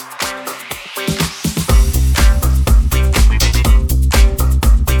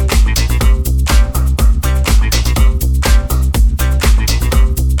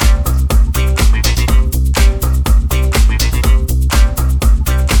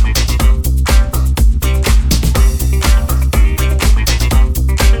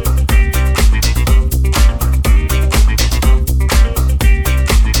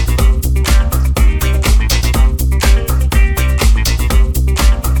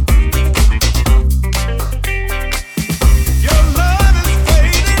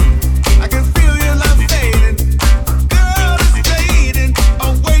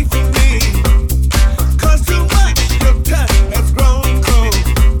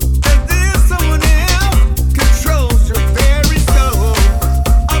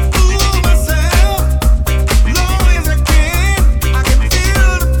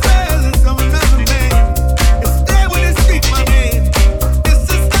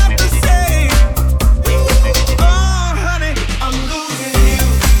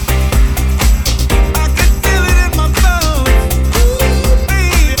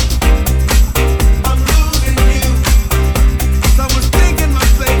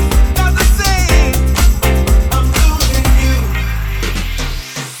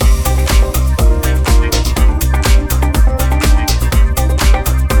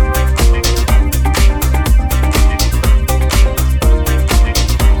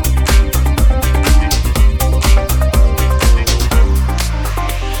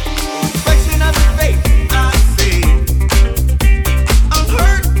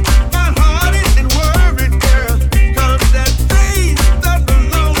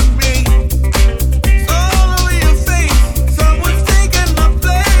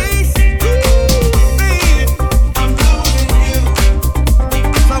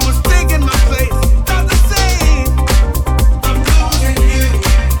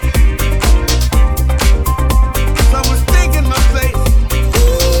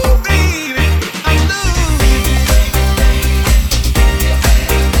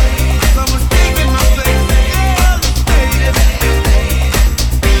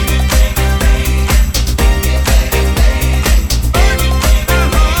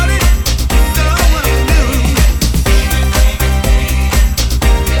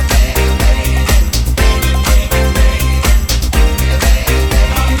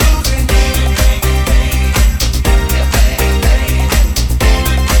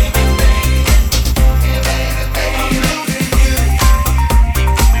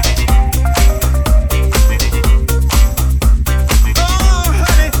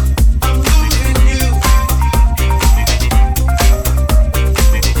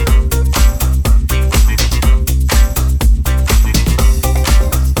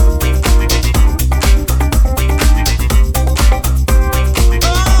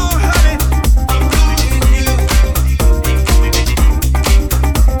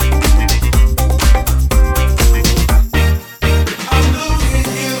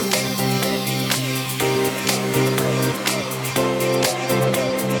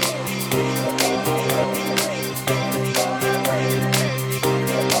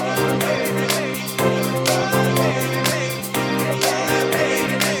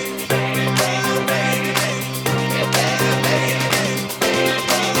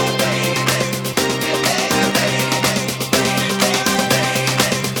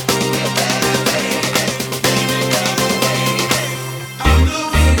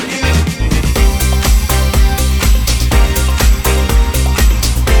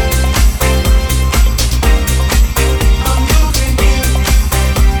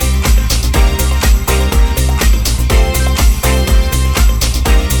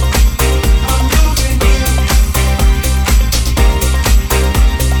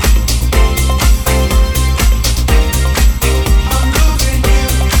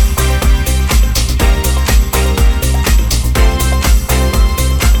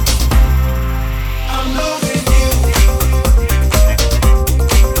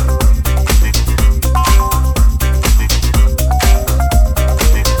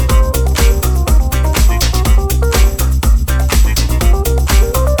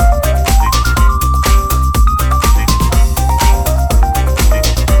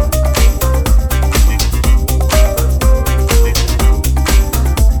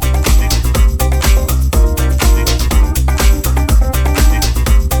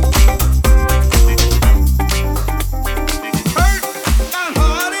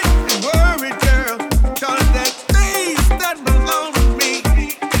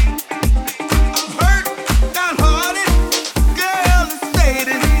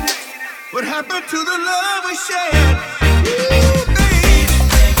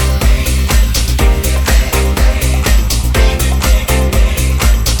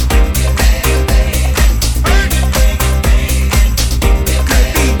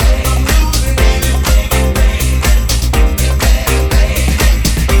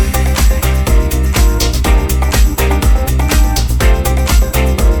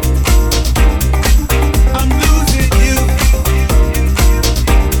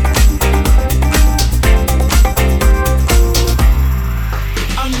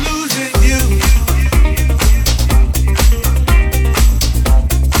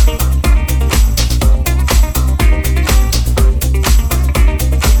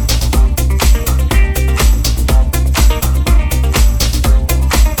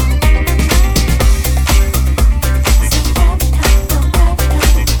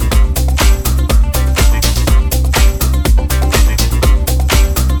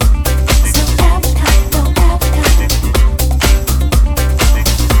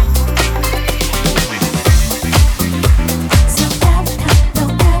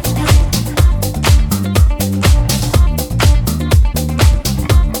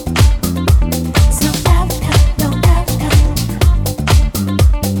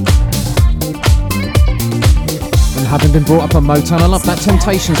 Been brought up on Motown. I love that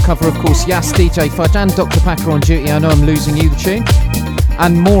Temptations cover, of course. Yes, DJ Fudge and Dr. Packer on duty. I know I'm losing you, the tune.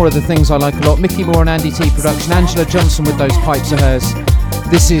 And more of the things I like a lot. Mickey Moore and Andy T production. Angela Johnson with those pipes of hers.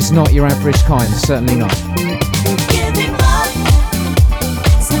 This is not your average kind, certainly not.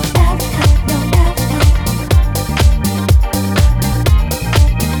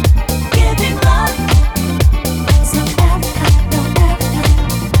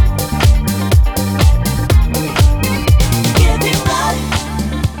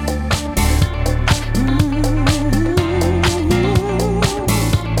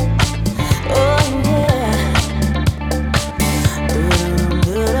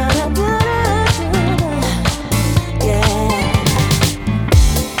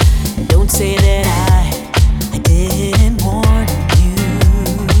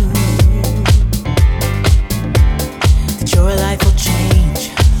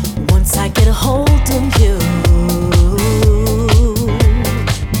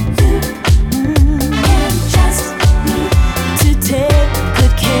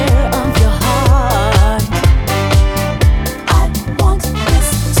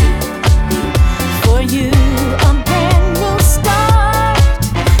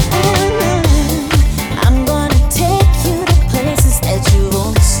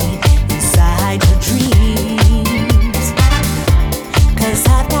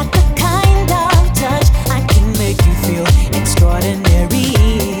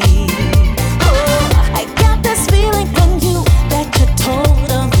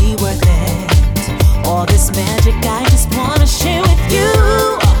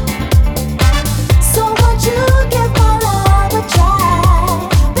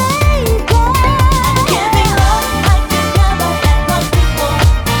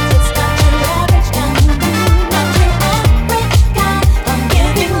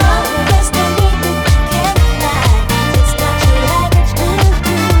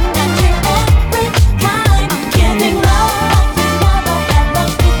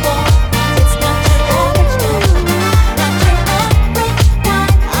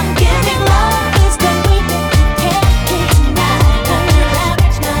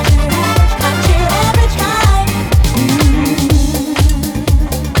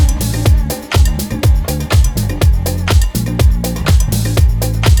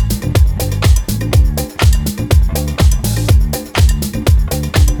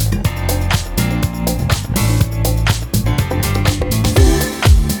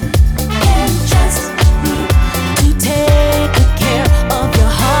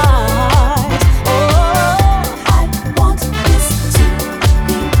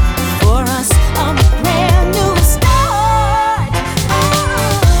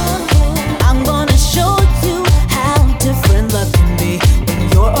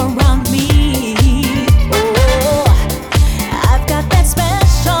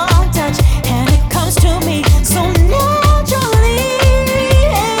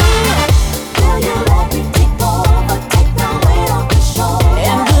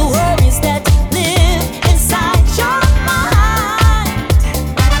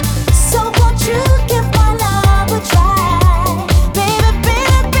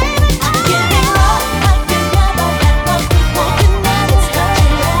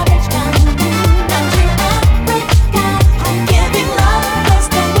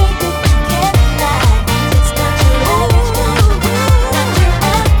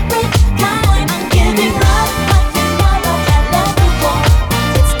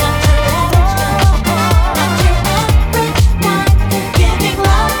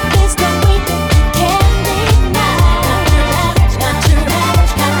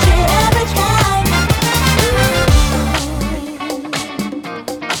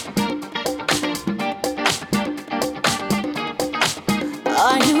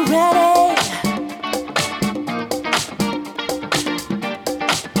 Are you ready?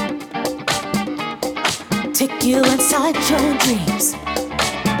 Take you inside your dreams.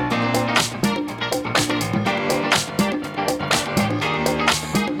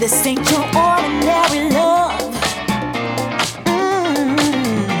 This ain't your ordinary love.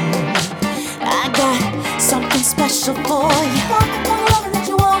 I got something special for you. That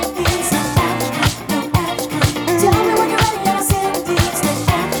you wanna be. Tell me when you're ready and I'll say the deeds.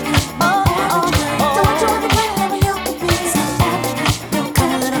 Don't you want to play whenever you can be.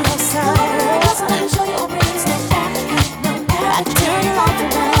 Come a little closer. Let me show you a breeze. I can turn your life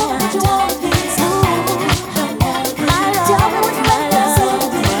around. What you wanna be. My love. Tell me when you're ready and I'll say the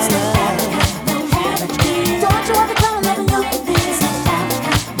deeds. Don't you want to play whenever you can be.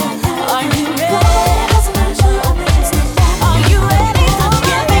 Are you ready? Are you ready?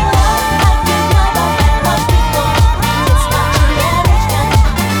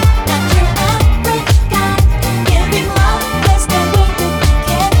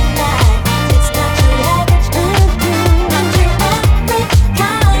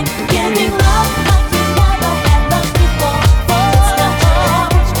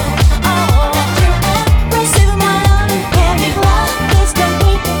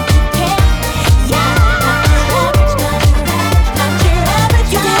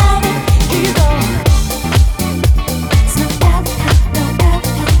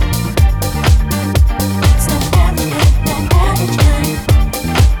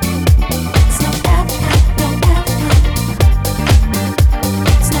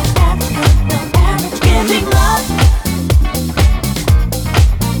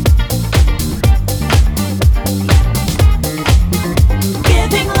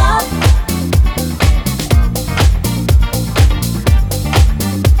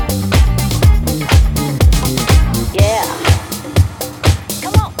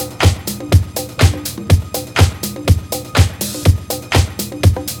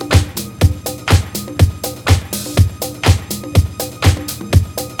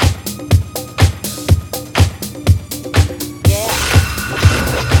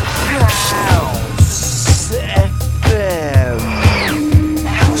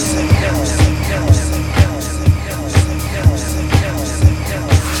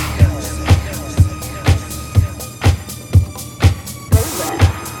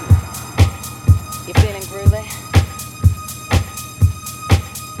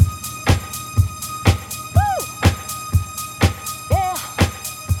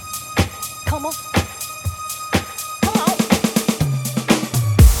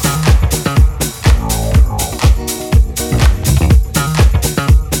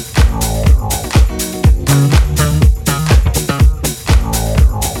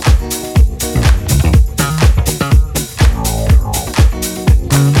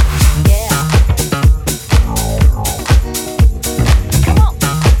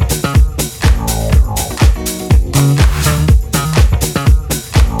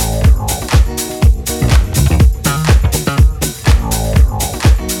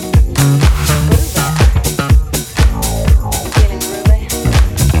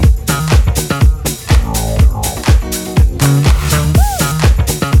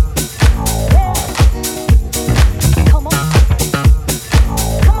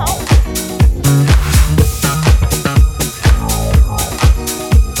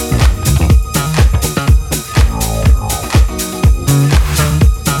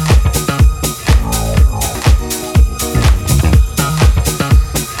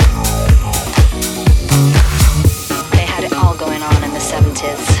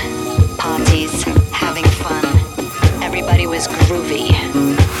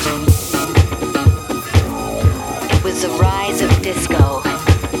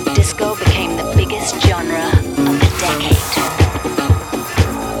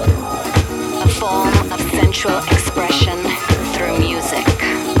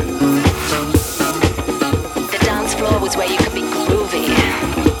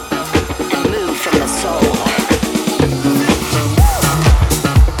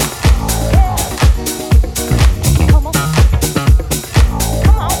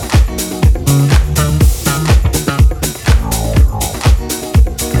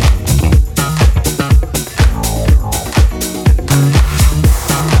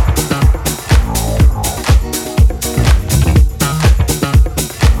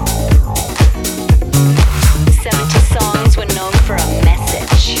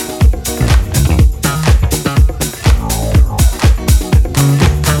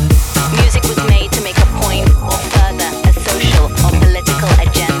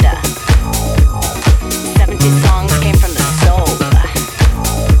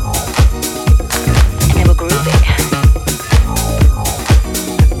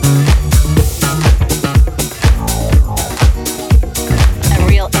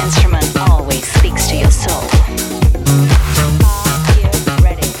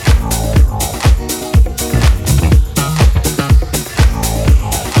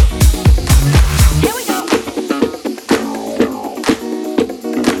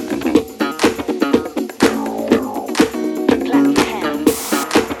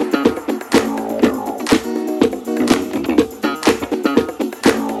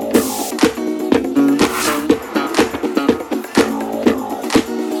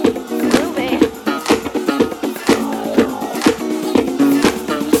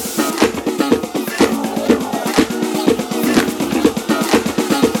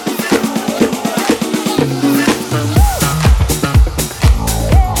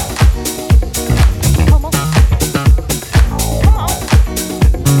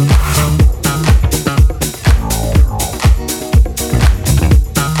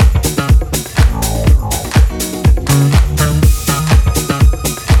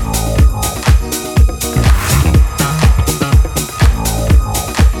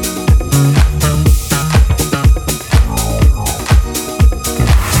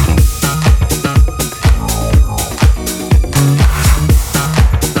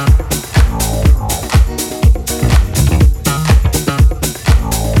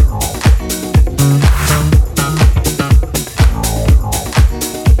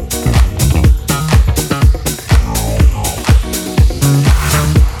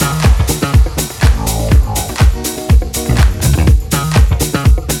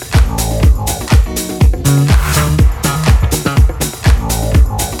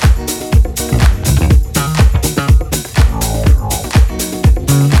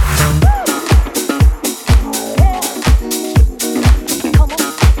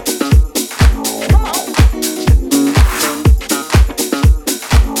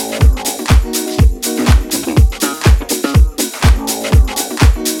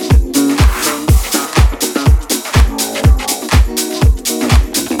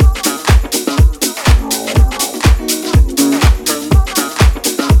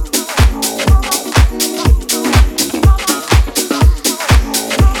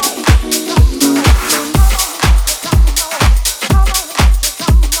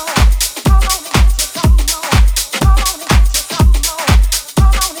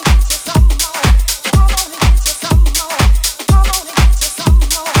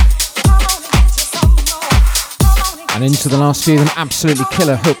 to the last few of them. Absolutely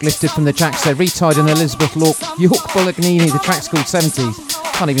killer hook lifted from the jacks there. Retied and Elizabeth York Bolognini. The track's called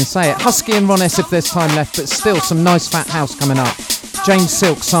 70s. Can't even say it. Husky and Ron S if there's time left, but still some nice fat house coming up. James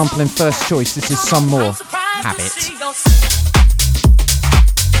Silk sampling First Choice. This is Some More. Habit.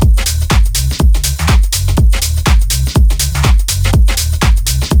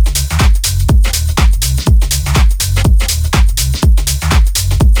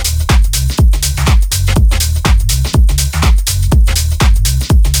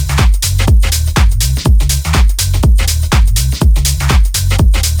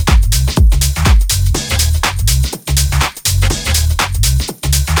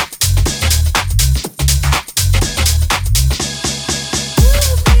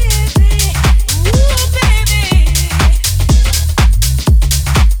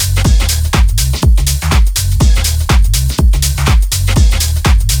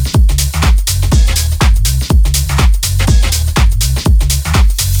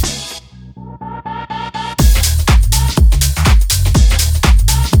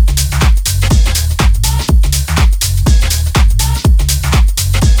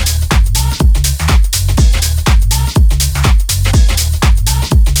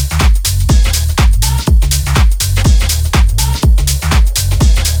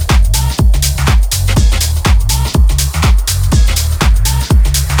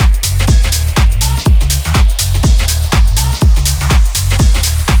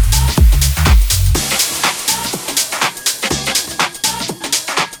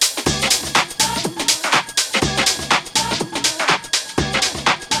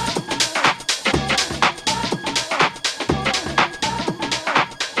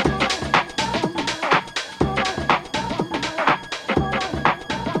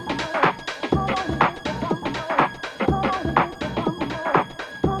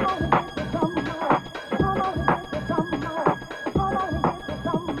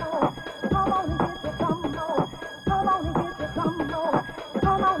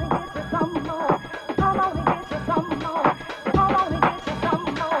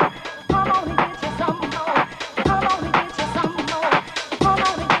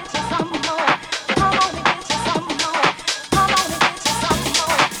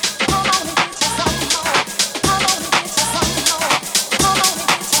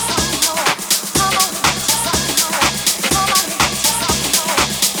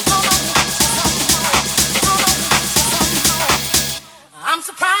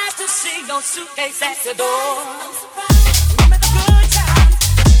 suitcase at the door.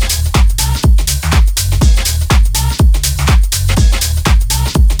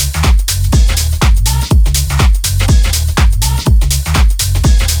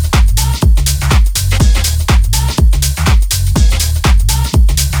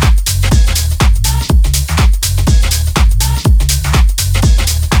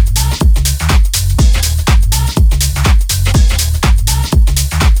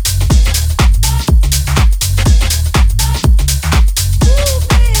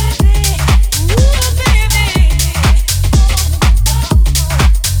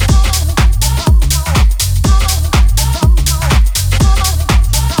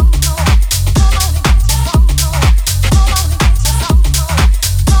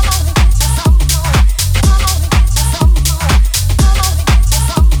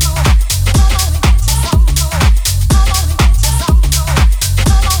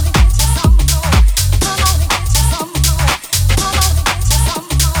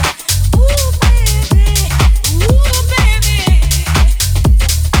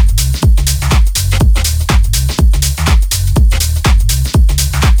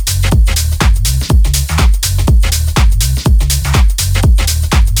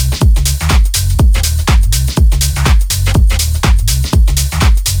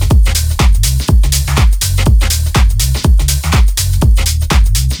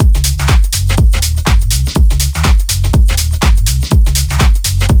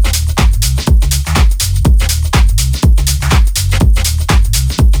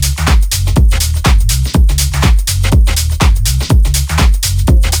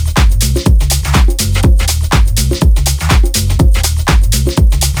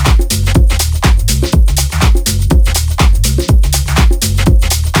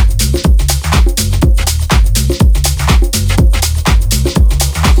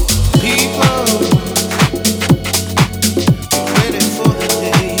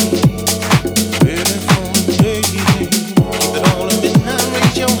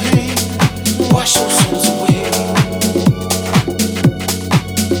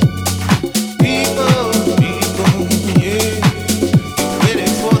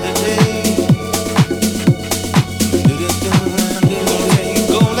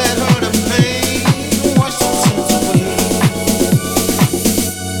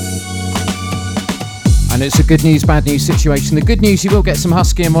 And it's a good news, bad news situation. The good news, you will get some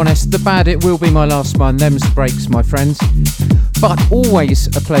Husky and Monest. The bad, it will be my last one. Them's the breaks, my friends. But always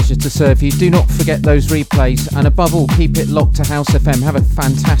a pleasure to serve you. Do not forget those replays. And above all, keep it locked to House FM. Have a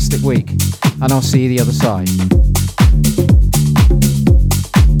fantastic week. And I'll see you the other side.